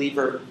a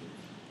believer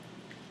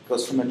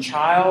goes from a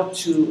child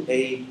to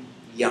a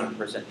young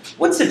person.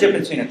 What's the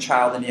difference between a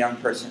child and a young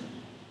person?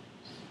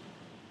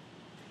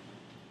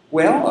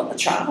 Well, a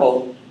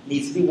child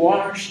needs to be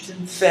washed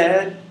and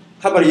fed.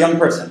 How about a young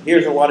person?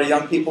 Here's a lot of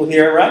young people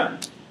here,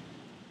 right?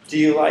 Do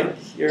you like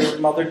your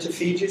mother to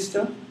feed you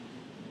still?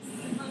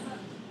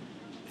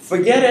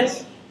 Forget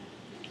it.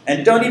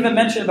 And don't even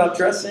mention about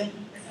dressing.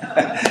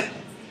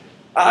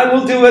 I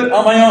will do it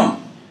on my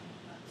own.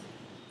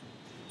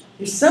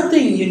 There's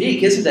something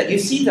unique, isn't it? You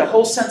see the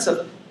whole sense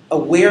of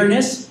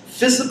awareness,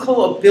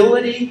 physical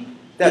ability,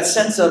 that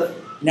sense of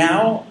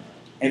now,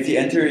 if you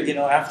enter,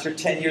 after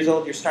 10 years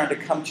old, you're starting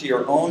to come to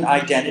your own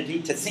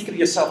identity, to think of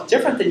yourself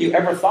different than you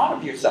ever thought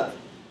of yourself.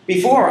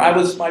 Before, I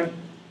was my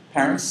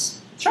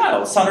parents'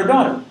 child, son or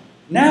daughter.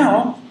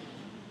 Now,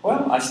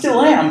 well, I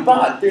still am,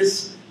 but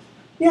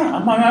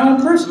I'm my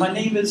own person. My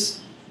name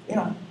is,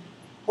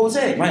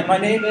 Jose. My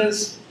name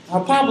is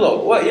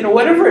Pablo.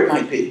 Whatever it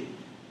might be.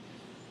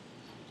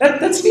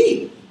 That's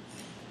me.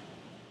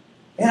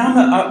 And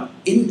I'm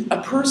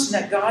a person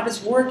that God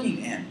is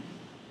working in.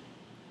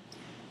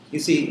 You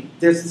see,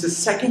 there's the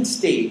second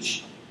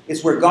stage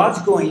is where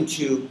God's going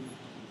to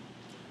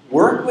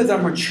work with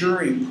our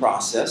maturing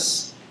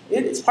process.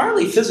 It's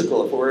partly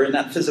physical if we're in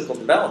that physical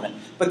development,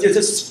 but there's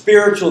a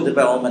spiritual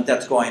development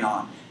that's going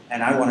on.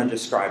 And I want to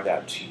describe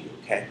that to you,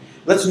 okay?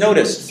 Let's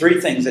notice 3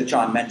 things that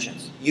John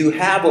mentions. You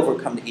have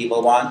overcome the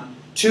evil one.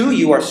 2,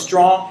 you are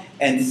strong.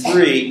 And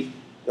 3,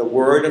 the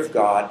word of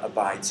God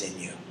abides in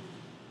you.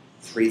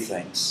 3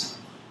 things.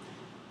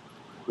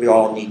 We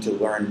all need to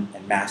learn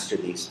and master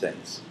these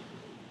things.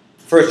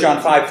 1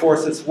 John 5:4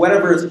 says,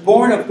 whatever is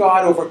born of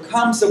God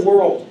overcomes the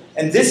world.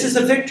 And this is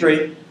a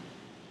victory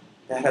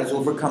that has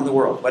overcome the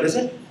world. What is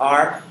it?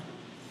 Our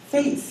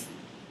faith.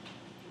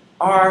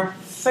 Our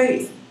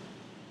faith.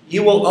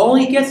 You will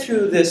only get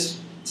through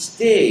this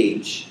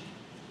stage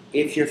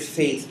if your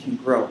faith can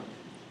grow.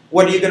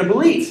 What are you going to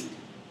believe?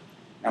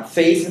 Now,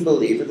 faith and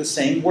believe are the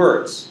same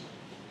words.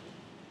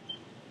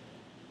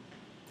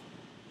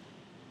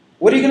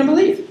 What are you going to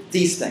believe?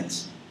 These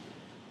things.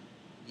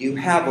 You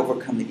have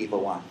overcome the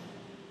evil one.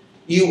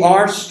 You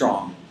are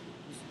strong.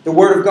 The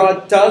word of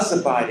God does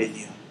abide in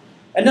you.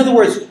 In other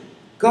words,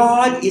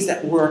 God is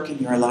at work in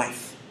your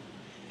life.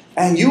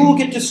 And you will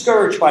get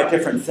discouraged by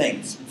different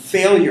things,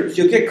 failures.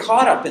 You'll get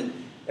caught up in,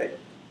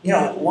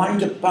 wanting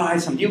to buy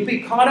something. You'll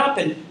be caught up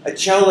in a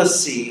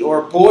jealousy or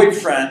a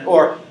boyfriend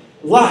or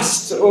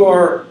lust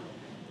or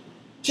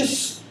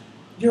just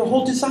your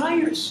whole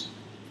desires.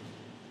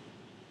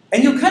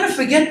 And you'll kind of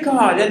forget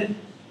God and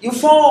you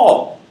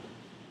fall.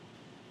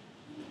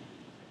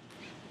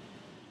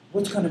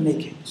 What's going to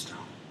make you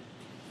strong?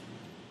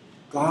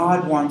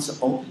 God wants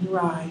to open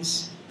your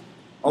eyes,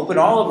 open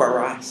all of our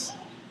eyes,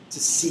 to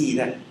see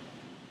that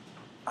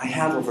I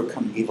have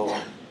overcome evil,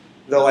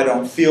 though I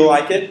don't feel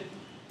like it,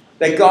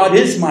 that God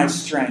is my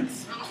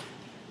strength,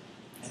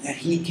 and that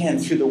He can,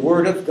 through the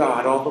Word of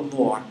God, all the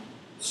more,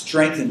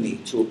 strengthen me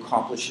to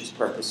accomplish His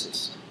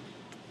purposes.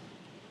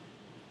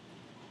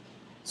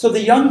 So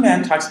the young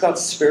man talks about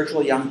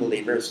spiritual young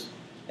believers,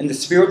 and the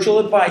spiritual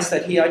advice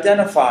that he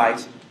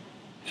identifies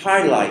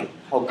highlight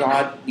how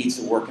God needs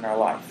to work in our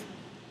life.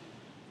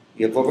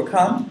 You have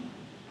overcome,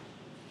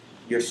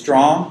 you're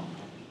strong,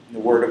 and the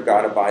Word of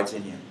God abides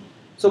in you.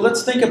 So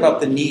let's think about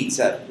the needs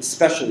that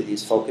especially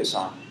these focus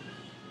on.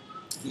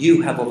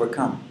 You have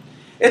overcome.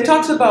 It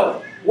talks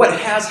about what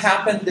has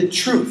happened, the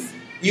truth.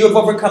 You have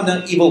overcome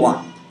the evil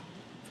one.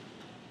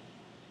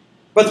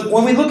 But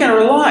when we look at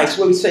our lives,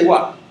 we say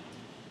what?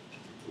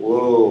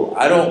 Whoa,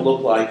 I don't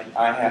look like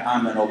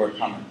I'm an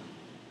overcomer.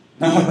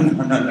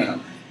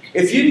 No.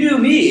 If you knew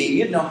me,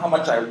 you'd know how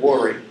much I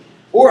worry.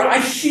 Or I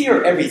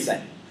fear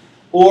everything.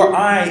 Or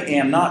I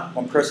am not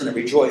one person to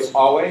rejoice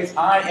always.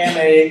 I am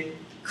a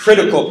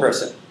critical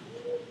person.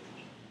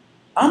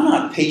 I'm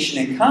not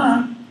patient and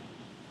kind.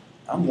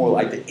 I'm more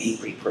like the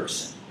angry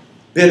person.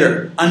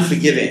 Bitter,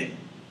 unforgiving.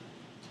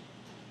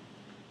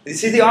 You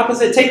see the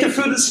opposite? Take the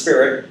fruit of the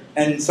Spirit,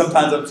 and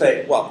sometimes I'll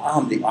say, well,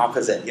 I'm the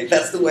opposite. If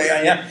that's the way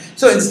I am.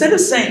 So instead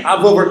of saying,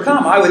 I've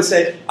overcome, I would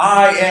say,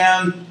 I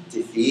am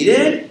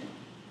defeated.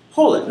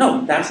 Hold it.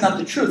 No, that's not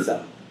the truth,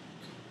 though.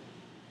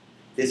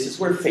 This is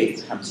where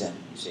faith comes in,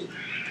 you see.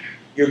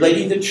 You're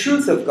letting the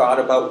truth of God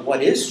about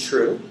what is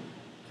true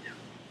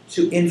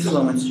to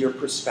influence your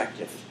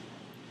perspective.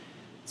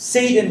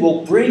 Satan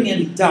will bring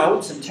in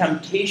doubts and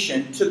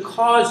temptation to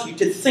cause you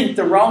to think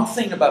the wrong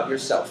thing about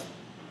yourself.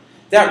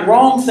 That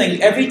wrong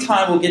thing every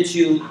time will get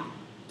you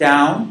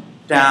down,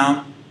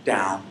 down,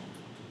 down.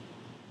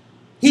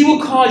 He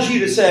will cause you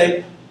to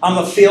say, I'm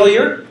a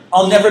failure.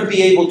 I'll never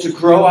be able to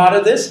grow out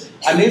of this.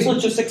 I may as well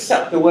just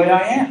accept the way I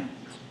am.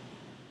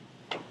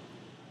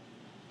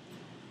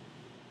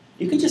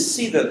 You can just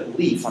see the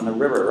leaf on the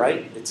river,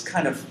 right? It's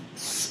kind of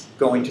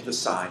going to the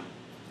side.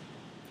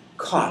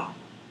 Caught,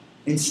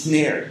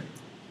 ensnared,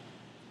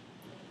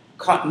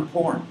 caught in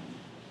porn.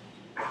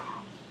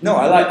 No,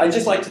 I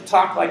just like to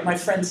talk like my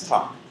friends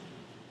talk.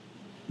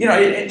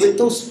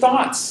 Those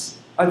thoughts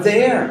are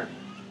there.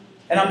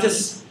 And I'm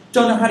just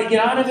don't know how to get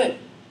out of it.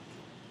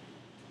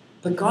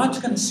 But God's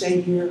going to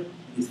say here,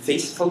 you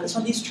focus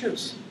on these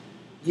truths.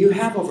 You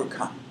have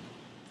overcome.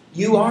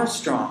 You are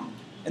strong,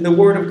 and the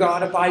Word of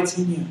God abides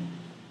in you.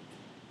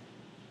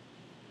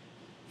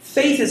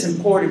 Faith is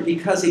important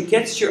because it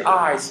gets your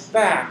eyes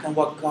back on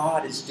what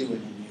God is doing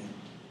in you,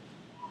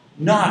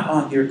 not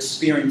on your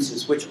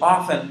experiences, which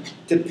often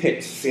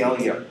depict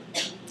failure,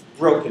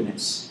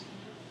 brokenness.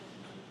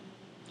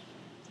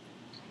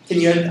 Can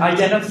you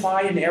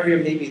identify an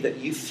area maybe that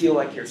you feel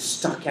like you're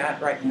stuck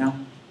at right now?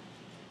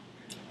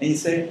 And you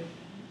say,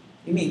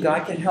 you mean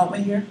God can help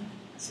me here?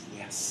 I said,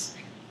 yes,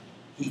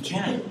 He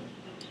can.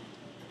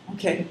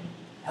 Okay,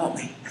 help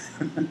me.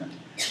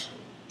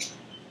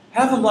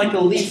 Have Him like a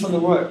leaf from the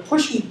road.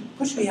 Push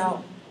me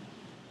out.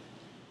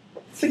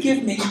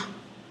 Forgive me.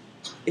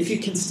 If you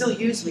can still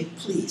use me,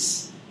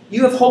 please.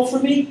 You have hope for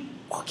me?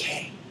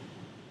 Okay.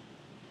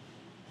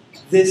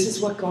 This is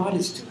what God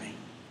is doing.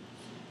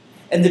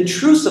 And the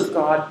truths of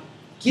God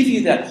give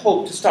you that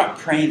hope to start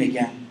praying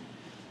again.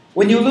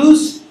 When you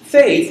lose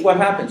faith, what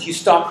happens? You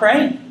stop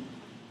praying.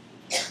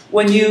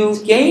 When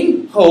you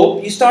gain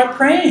hope, you start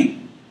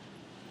praying.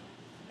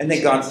 And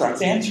then God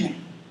starts answering.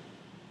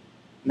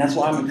 And that's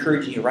why I'm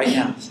encouraging you right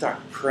now to start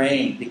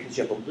praying, because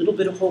you have a little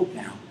bit of hope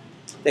now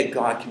that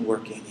God can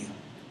work in you.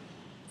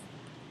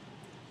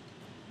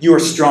 You are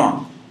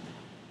strong.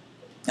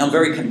 I'm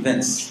very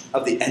convinced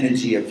of the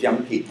energy of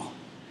young people.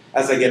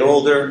 As I get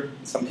older,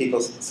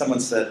 someone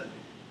said,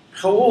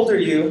 how old are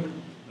you?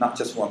 Not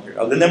just one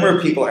person. The number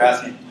of people are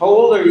asking, how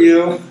old are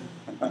you?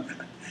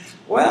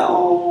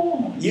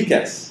 Well, you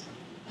guess.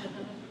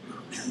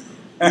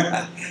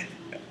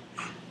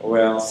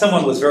 Well,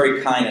 someone was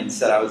very kind and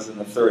said I was in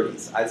the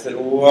 30s. I said,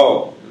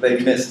 whoa, they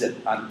missed it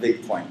on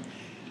Big Point.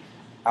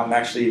 I'm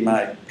actually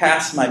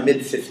past my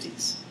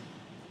mid-50s.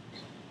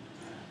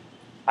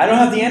 I don't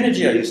have the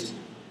energy I used to.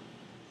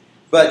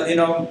 But,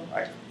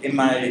 I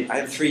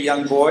have 3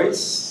 young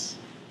boys,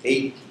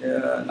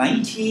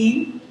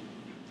 19,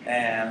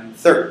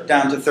 and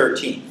down to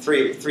 13.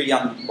 Three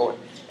young boys.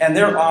 And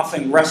they're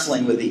often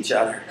wrestling with each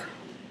other.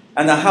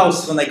 And the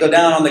house, when they go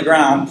down on the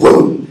ground,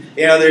 boom,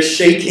 they're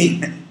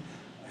shaking.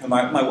 And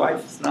my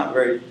wife is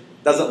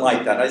doesn't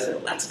like that. I said,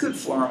 well, that's good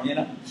for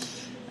them,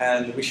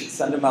 And we should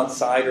send them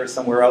outside or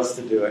somewhere else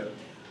to do it.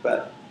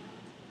 But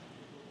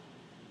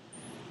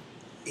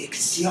you can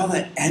see all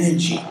that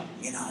energy,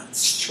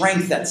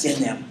 strength that's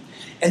in them.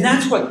 And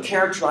that's what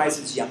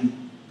characterizes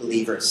young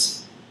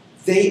believers.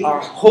 They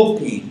are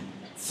hoping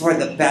for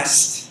the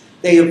best.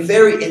 They are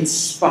very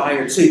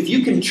inspired. So if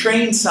you can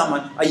train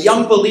someone, a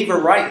young believer,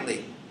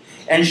 rightly,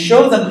 and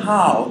show them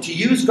how to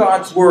use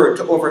God's Word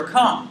to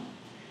overcome,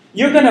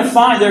 you're going to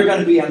find they're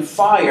going to be on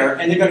fire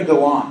and they're going to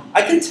go on.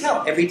 I can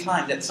tell every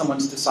time that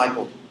someone's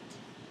discipled.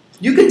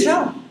 You can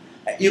tell.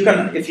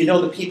 If you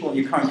know the people in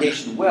your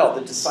congregation well,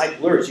 the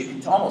disciplers, you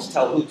can almost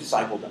tell who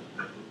discipled them.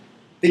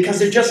 Because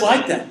they're just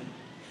like them.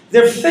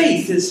 Their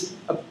faith is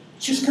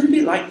just going to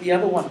be like the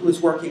other one who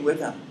is working with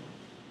them.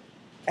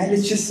 And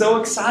it's just so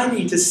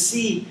exciting to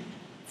see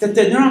that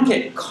they don't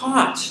get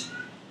caught,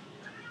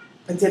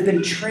 but they've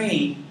been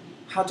trained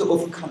how to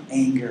overcome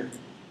anger,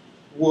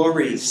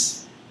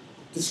 worries,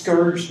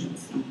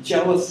 discouragements,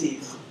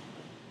 jealousies.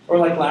 Or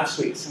like last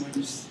week, someone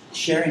was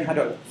sharing how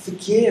to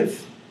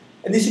forgive.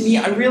 And they said to me,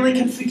 I really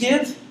can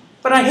forgive,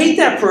 but I hate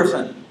that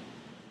person.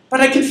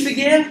 But I can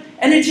forgive,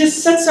 and it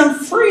just sets them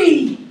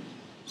free.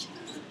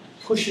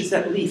 Pushes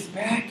that leaf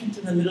back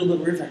into the middle of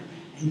the river,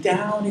 and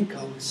down it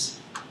goes.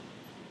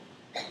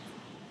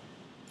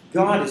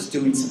 God is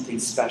doing something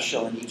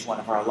special in each one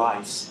of our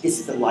lives.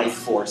 It's the life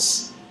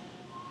force.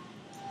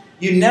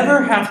 You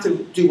never have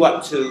to do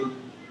what to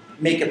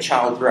make a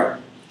child grow.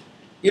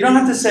 You don't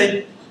have to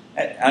say,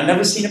 I've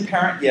never seen a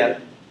parent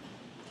yet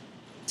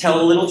tell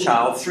a little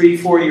child, 3,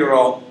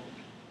 4-year-old,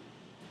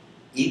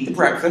 eat the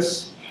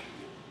breakfast,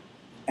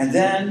 and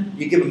then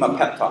you give them a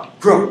pep talk.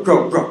 Grow,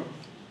 grow, grow.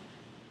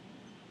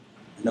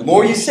 And the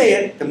more you say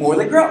it, the more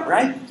they grow,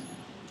 right?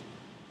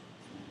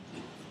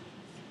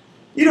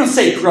 You don't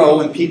say grow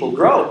when people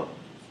grow.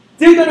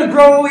 They're going to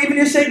grow even if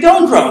you say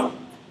don't grow.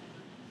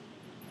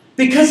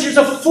 Because there's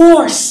a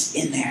force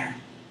in there.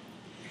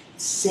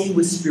 Same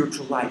with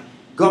spiritual life.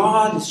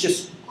 God is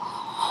just,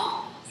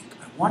 I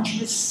want you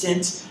to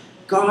sense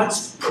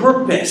God's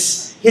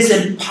purpose, His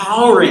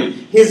empowering,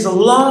 His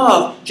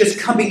love just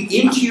coming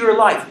into your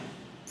life,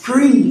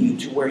 bringing you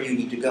to where you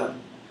need to go.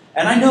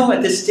 And I know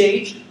at this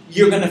stage,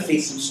 you're going to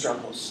face some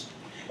struggles.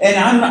 And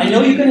I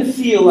know you're going to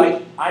feel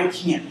like, I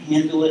can't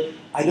handle it.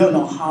 I don't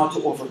know how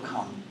to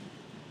overcome.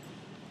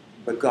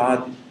 But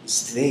God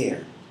is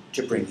there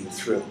to bring you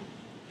through.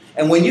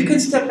 And when you can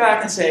step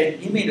back and say,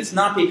 you mean it's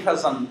not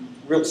because I'm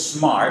real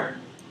smart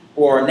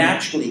or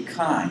naturally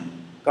kind,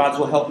 God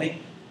will help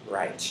me?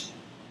 Right.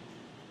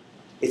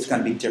 It's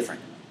going to be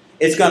different.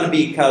 It's going to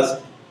be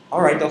because,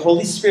 all right, the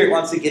Holy Spirit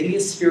wants to give me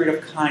a spirit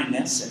of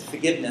kindness and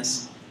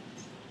forgiveness.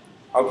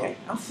 Okay,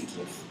 I'll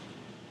forgive.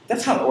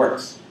 That's how it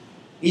works.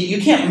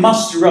 You can't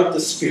muster up the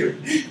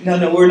Spirit.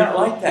 No, we're not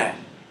like that.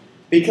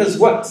 Because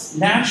what's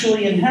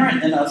naturally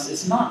inherent in us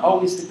is not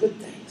always the good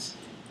things.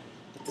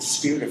 But the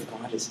Spirit of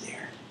God is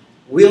there,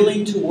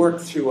 willing to work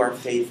through our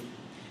faith.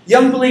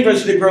 Young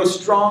believers are to grow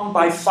strong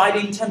by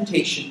fighting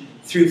temptation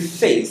through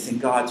faith in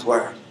God's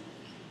Word.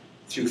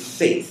 Through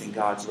faith in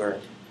God's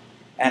Word.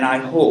 And I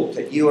hope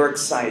that you are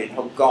excited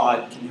how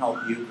God can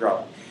help you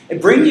grow.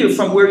 And bring you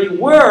from where you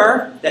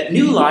were, that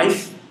new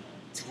life,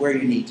 to where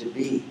you need to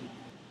be.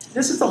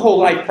 This is the whole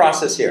life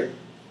process here.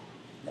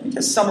 Let me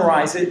just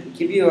summarize it and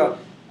give you a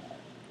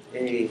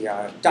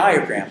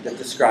diagram that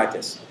describes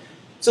this.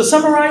 So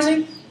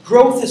summarizing,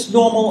 growth is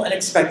normal and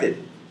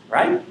expected,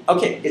 right?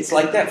 Okay, it's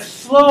like that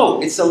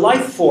flow. It's a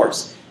life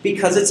force.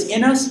 Because it's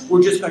in us,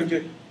 we're just going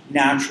to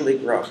naturally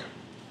grow.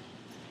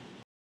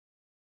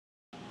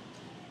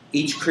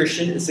 Each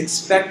Christian is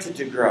expected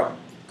to grow.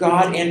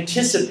 God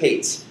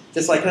anticipates.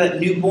 Just like that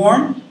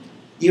newborn,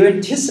 you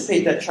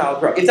anticipate that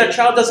child grow. If that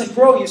child doesn't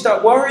grow, you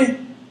start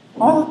worrying.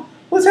 Oh,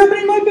 what's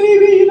happening to my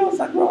baby? It's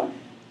not growing.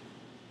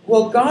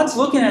 Well, God's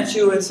looking at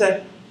you and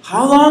said,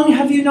 how long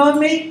have you known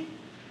me?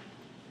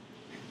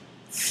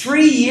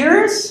 3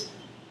 years?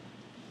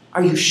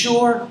 Are you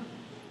sure?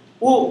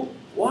 Well,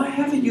 why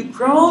haven't you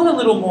grown a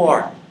little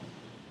more?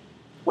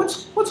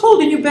 What's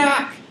holding you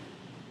back?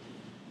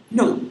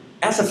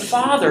 As a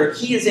father,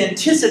 he is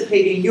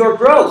anticipating your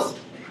growth.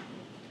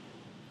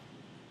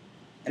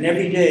 And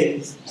every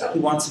day, he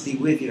wants to be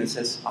with you and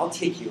says, I'll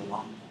take you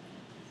along.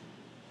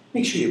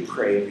 Make sure you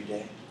pray every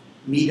day.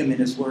 Meet him in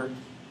his word.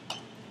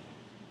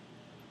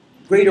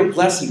 Greater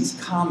blessings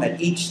come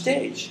at each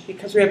stage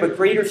because we have a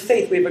greater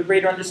faith. We have a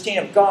greater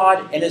understanding of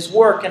God and his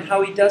work and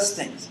how he does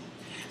things.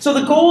 So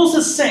the goal is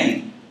the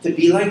same, to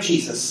be like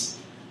Jesus.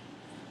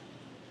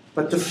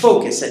 But the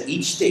focus at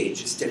each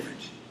stage is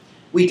different.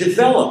 We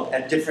develop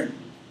at different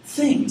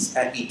things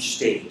at each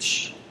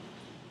stage.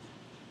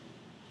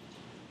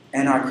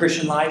 And our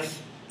Christian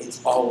life,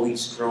 it's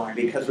always growing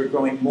because we're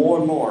growing more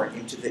and more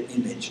into the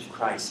image of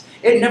Christ.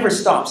 It never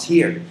stops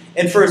here.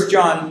 In 1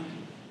 John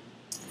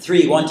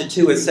 3,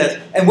 1-2, it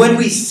says, and when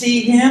we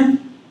see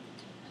him,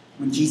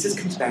 when Jesus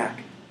comes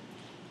back,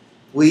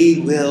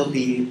 we will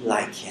be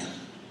like him.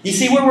 You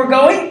see where we're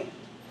going?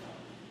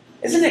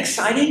 Isn't it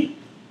exciting?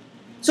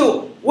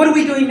 So, what are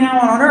we doing now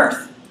on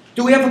earth?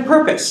 Do we have a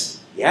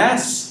purpose?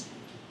 Yes.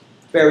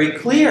 Very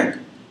clear.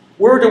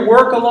 We're to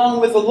work along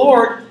with the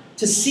Lord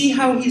to see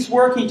how he's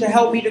working to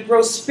help me to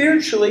grow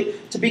spiritually,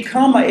 to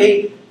become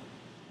a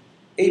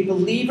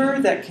believer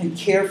that can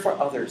care for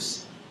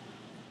others.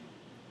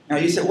 Now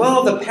you say,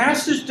 well, the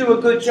pastors do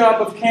a good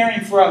job of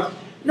caring for us.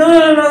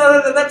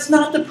 No, that's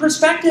not the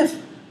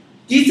perspective.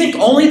 Do you think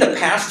only the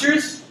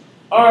pastors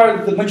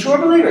are the mature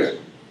believers?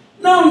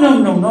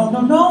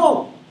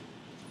 No.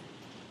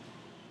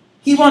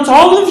 He wants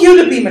all of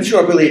you to be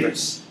mature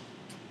believers.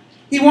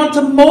 He wants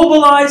to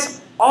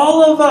mobilize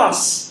all of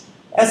us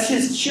as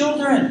his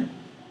children.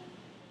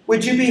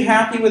 Would you be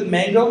happy with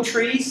mango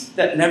trees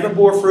that never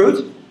bore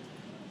fruit?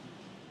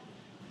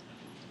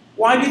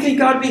 Why do you think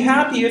God would be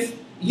happy if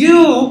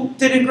you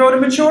didn't grow to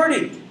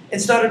maturity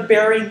and started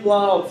bearing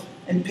love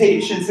and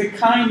patience and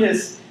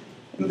kindness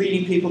and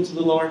leading people to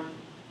the Lord?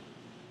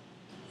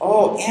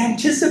 Oh,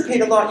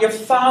 anticipate a lot. Your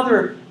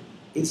Father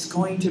is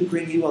going to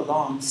bring you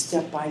along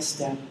step by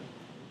step.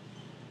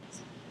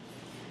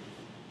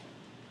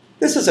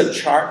 This is a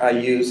chart I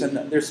use,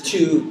 and there's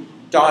 2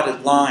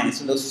 dotted lines,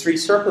 and those 3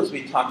 circles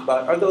we talked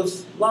about are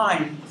those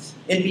lines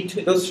in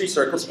between, those 3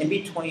 circles in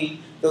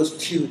between those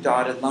 2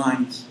 dotted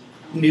lines.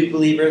 New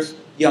believers,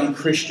 young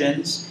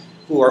Christians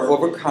who are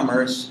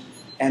overcomers,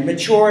 and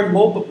mature and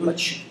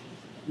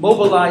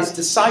mobilized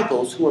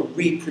disciples who are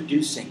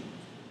reproducing.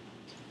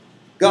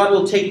 God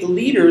will take the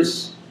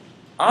leaders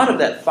out of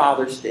that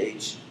father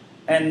stage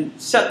and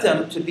set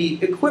them to be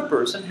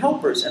equippers and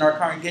helpers in our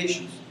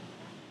congregations.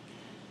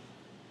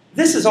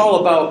 This is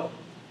all about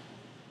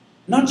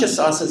not just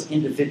us as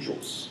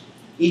individuals.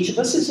 Each of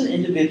us is an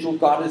individual.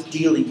 God is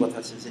dealing with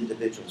us as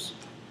individuals.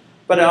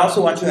 But I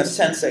also want you to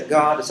sense that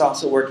God is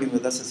also working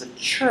with us as a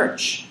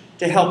church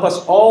to help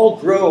us all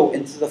grow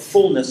into the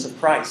fullness of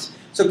Christ.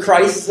 So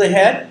Christ is the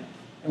head,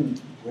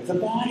 and we're the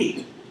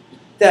body.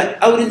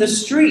 That out in the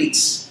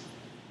streets,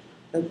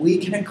 that we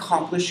can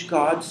accomplish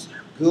God's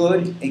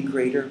good and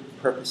greater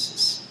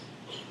purposes.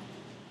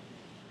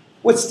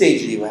 What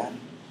stage are you at?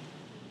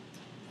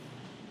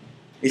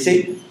 You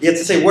see, you have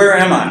to say, where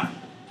am I?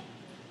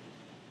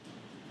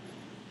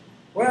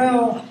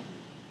 Well,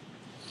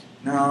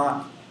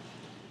 no,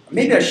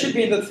 maybe I should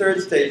be in the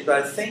 3rd stage,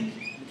 but I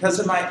think because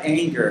of my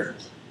anger,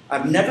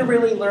 I've never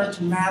really learned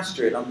to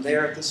master it. I'm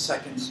there at the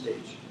 2nd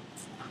stage.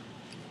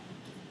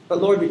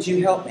 But Lord, would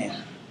you help me?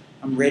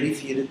 I'm ready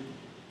for you to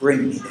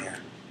bring me there.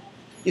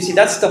 You see,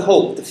 that's the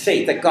hope, the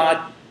faith, that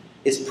God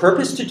is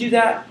purposed to do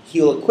that.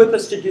 He'll equip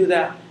us to do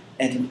that,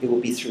 and it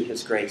will be through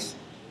his grace.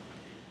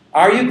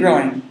 Are you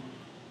growing?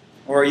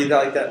 Or are you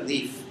like that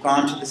leaf,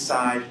 gone to the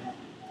side?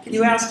 Can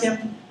you ask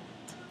him?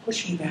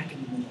 Push me back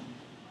in the middle.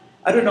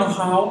 I don't know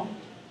how,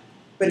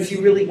 but if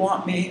you really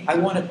want me, I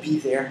want to be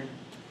there.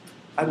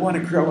 I want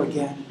to grow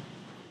again.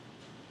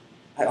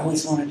 I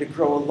always wanted to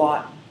grow a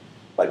lot.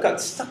 but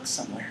got stuck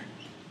somewhere.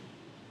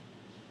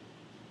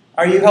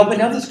 Are you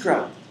helping others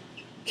grow?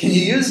 Can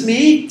you use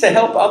me to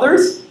help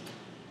others?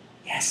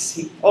 Yes.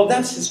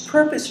 That's his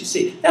purpose, you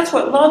see. That's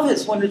what love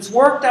is. When it's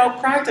worked out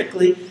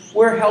practically,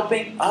 we're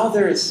helping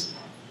others.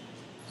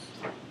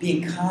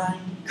 Being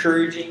kind,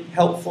 encouraging,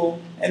 helpful,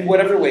 and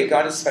whatever way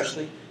God has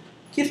especially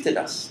gifted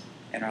us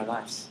in our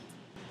lives.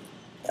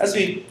 As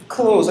we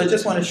close, I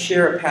just want to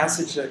share a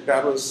passage that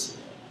God was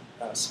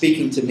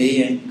speaking to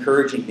me and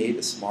encouraging me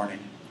this morning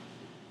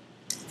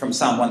from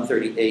Psalm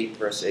 138,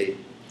 verse 8.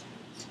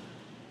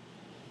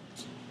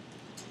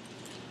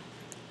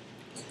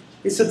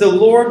 He said, "The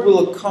Lord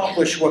will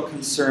accomplish what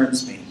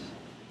concerns me.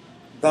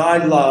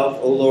 Thy love,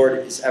 O Lord,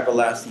 is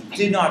everlasting.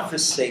 Do not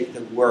forsake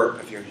the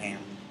work of your hand."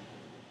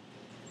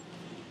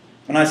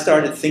 When I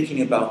started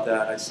thinking about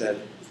that, I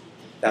said,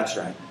 that's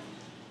right.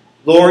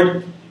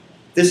 Lord,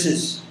 this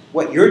is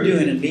what you're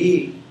doing in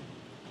me.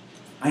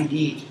 I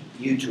need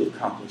you to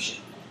accomplish it.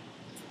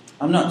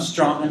 I'm not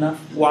strong enough,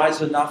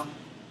 wise enough,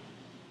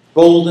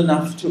 bold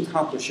enough to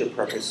accomplish your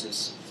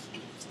purposes.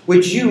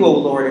 Would you, O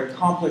Lord,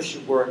 accomplish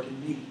your work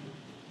in me?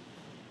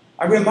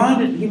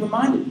 He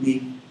reminded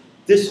me,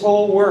 this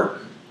whole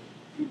work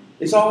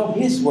is all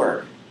his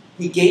work.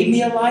 He gave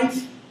me a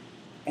life,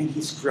 and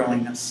he's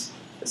growing us.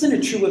 Isn't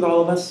it true with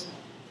all of us?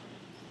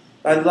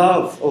 Thy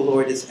love, O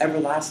Lord, is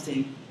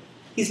everlasting.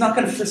 He's not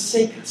going to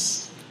forsake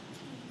us.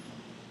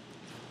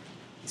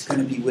 He's going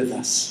to be with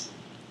us.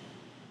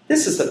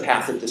 This is the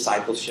path of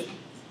discipleship.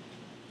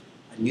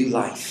 A new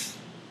life.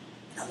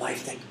 A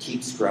life that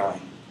keeps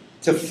growing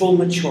to full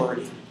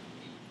maturity,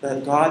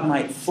 that God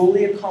might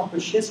fully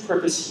accomplish his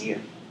purpose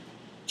here.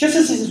 Just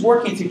as he's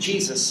working through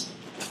Jesus'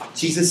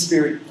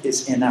 Spirit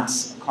is in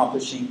us,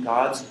 accomplishing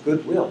God's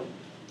good will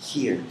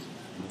here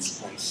in this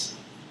place.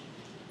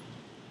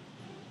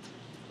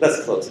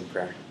 Let's close in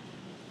prayer.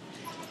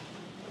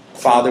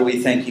 Father,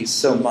 we thank you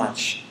so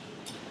much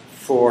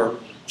for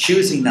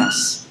choosing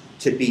us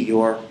to be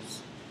yours,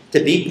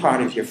 to be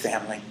part of your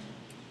family.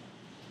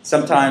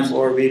 Sometimes,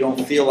 Lord, we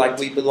don't feel like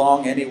we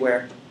belong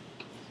anywhere.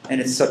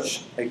 And it's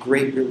such a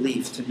great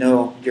relief to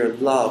know your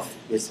love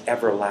is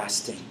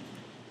everlasting.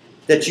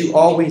 That you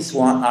always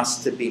want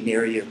us to be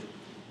near you.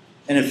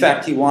 And in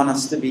fact, you want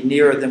us to be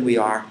nearer than we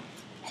are.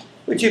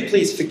 Would you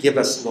please forgive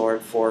us,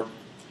 Lord, for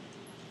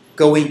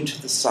going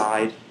to the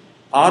side,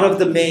 out of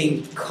the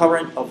main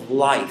current of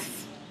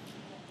life.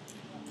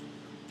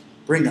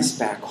 Bring us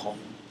back home.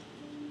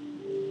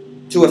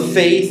 To a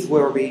faith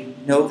where we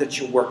know that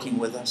you're working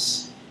with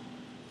us.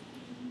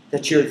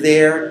 That you're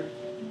there,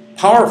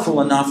 powerful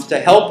enough to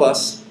help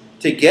us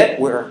to get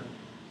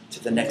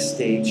to the next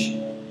stage.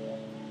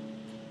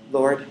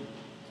 Lord,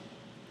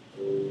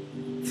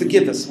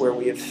 forgive us where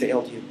we have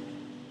failed you.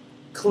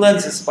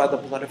 Cleanse us by the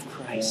blood of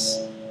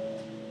Christ.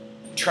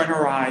 Turn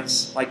our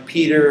eyes, like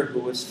Peter, who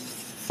was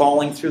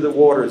falling through the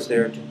waters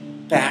there,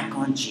 back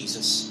on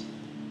Jesus.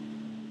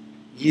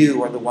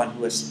 You are the one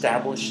who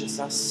establishes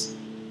us,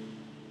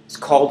 has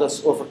called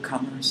us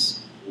overcomers,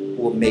 who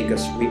will make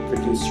us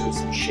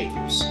reproducers and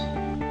shapers.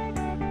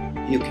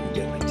 You can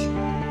do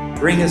it.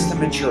 Bring us to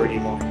maturity,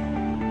 Lord.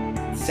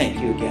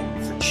 Thank you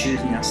again for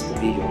choosing us to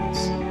be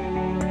yours.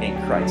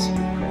 In Christ we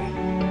pray.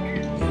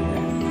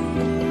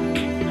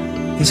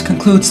 Amen. This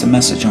concludes the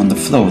message on the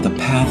flow, the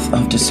path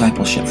of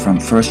discipleship from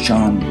 1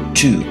 John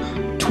 2,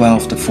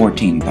 12 to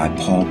 14 by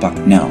Paul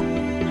Bucknell.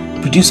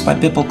 Produced by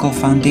Biblical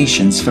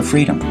Foundations for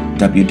Freedom,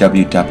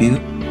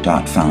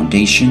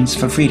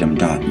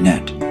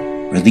 www.foundationsforfreedom.net.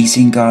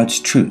 Releasing God's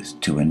truth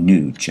to a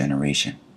new generation.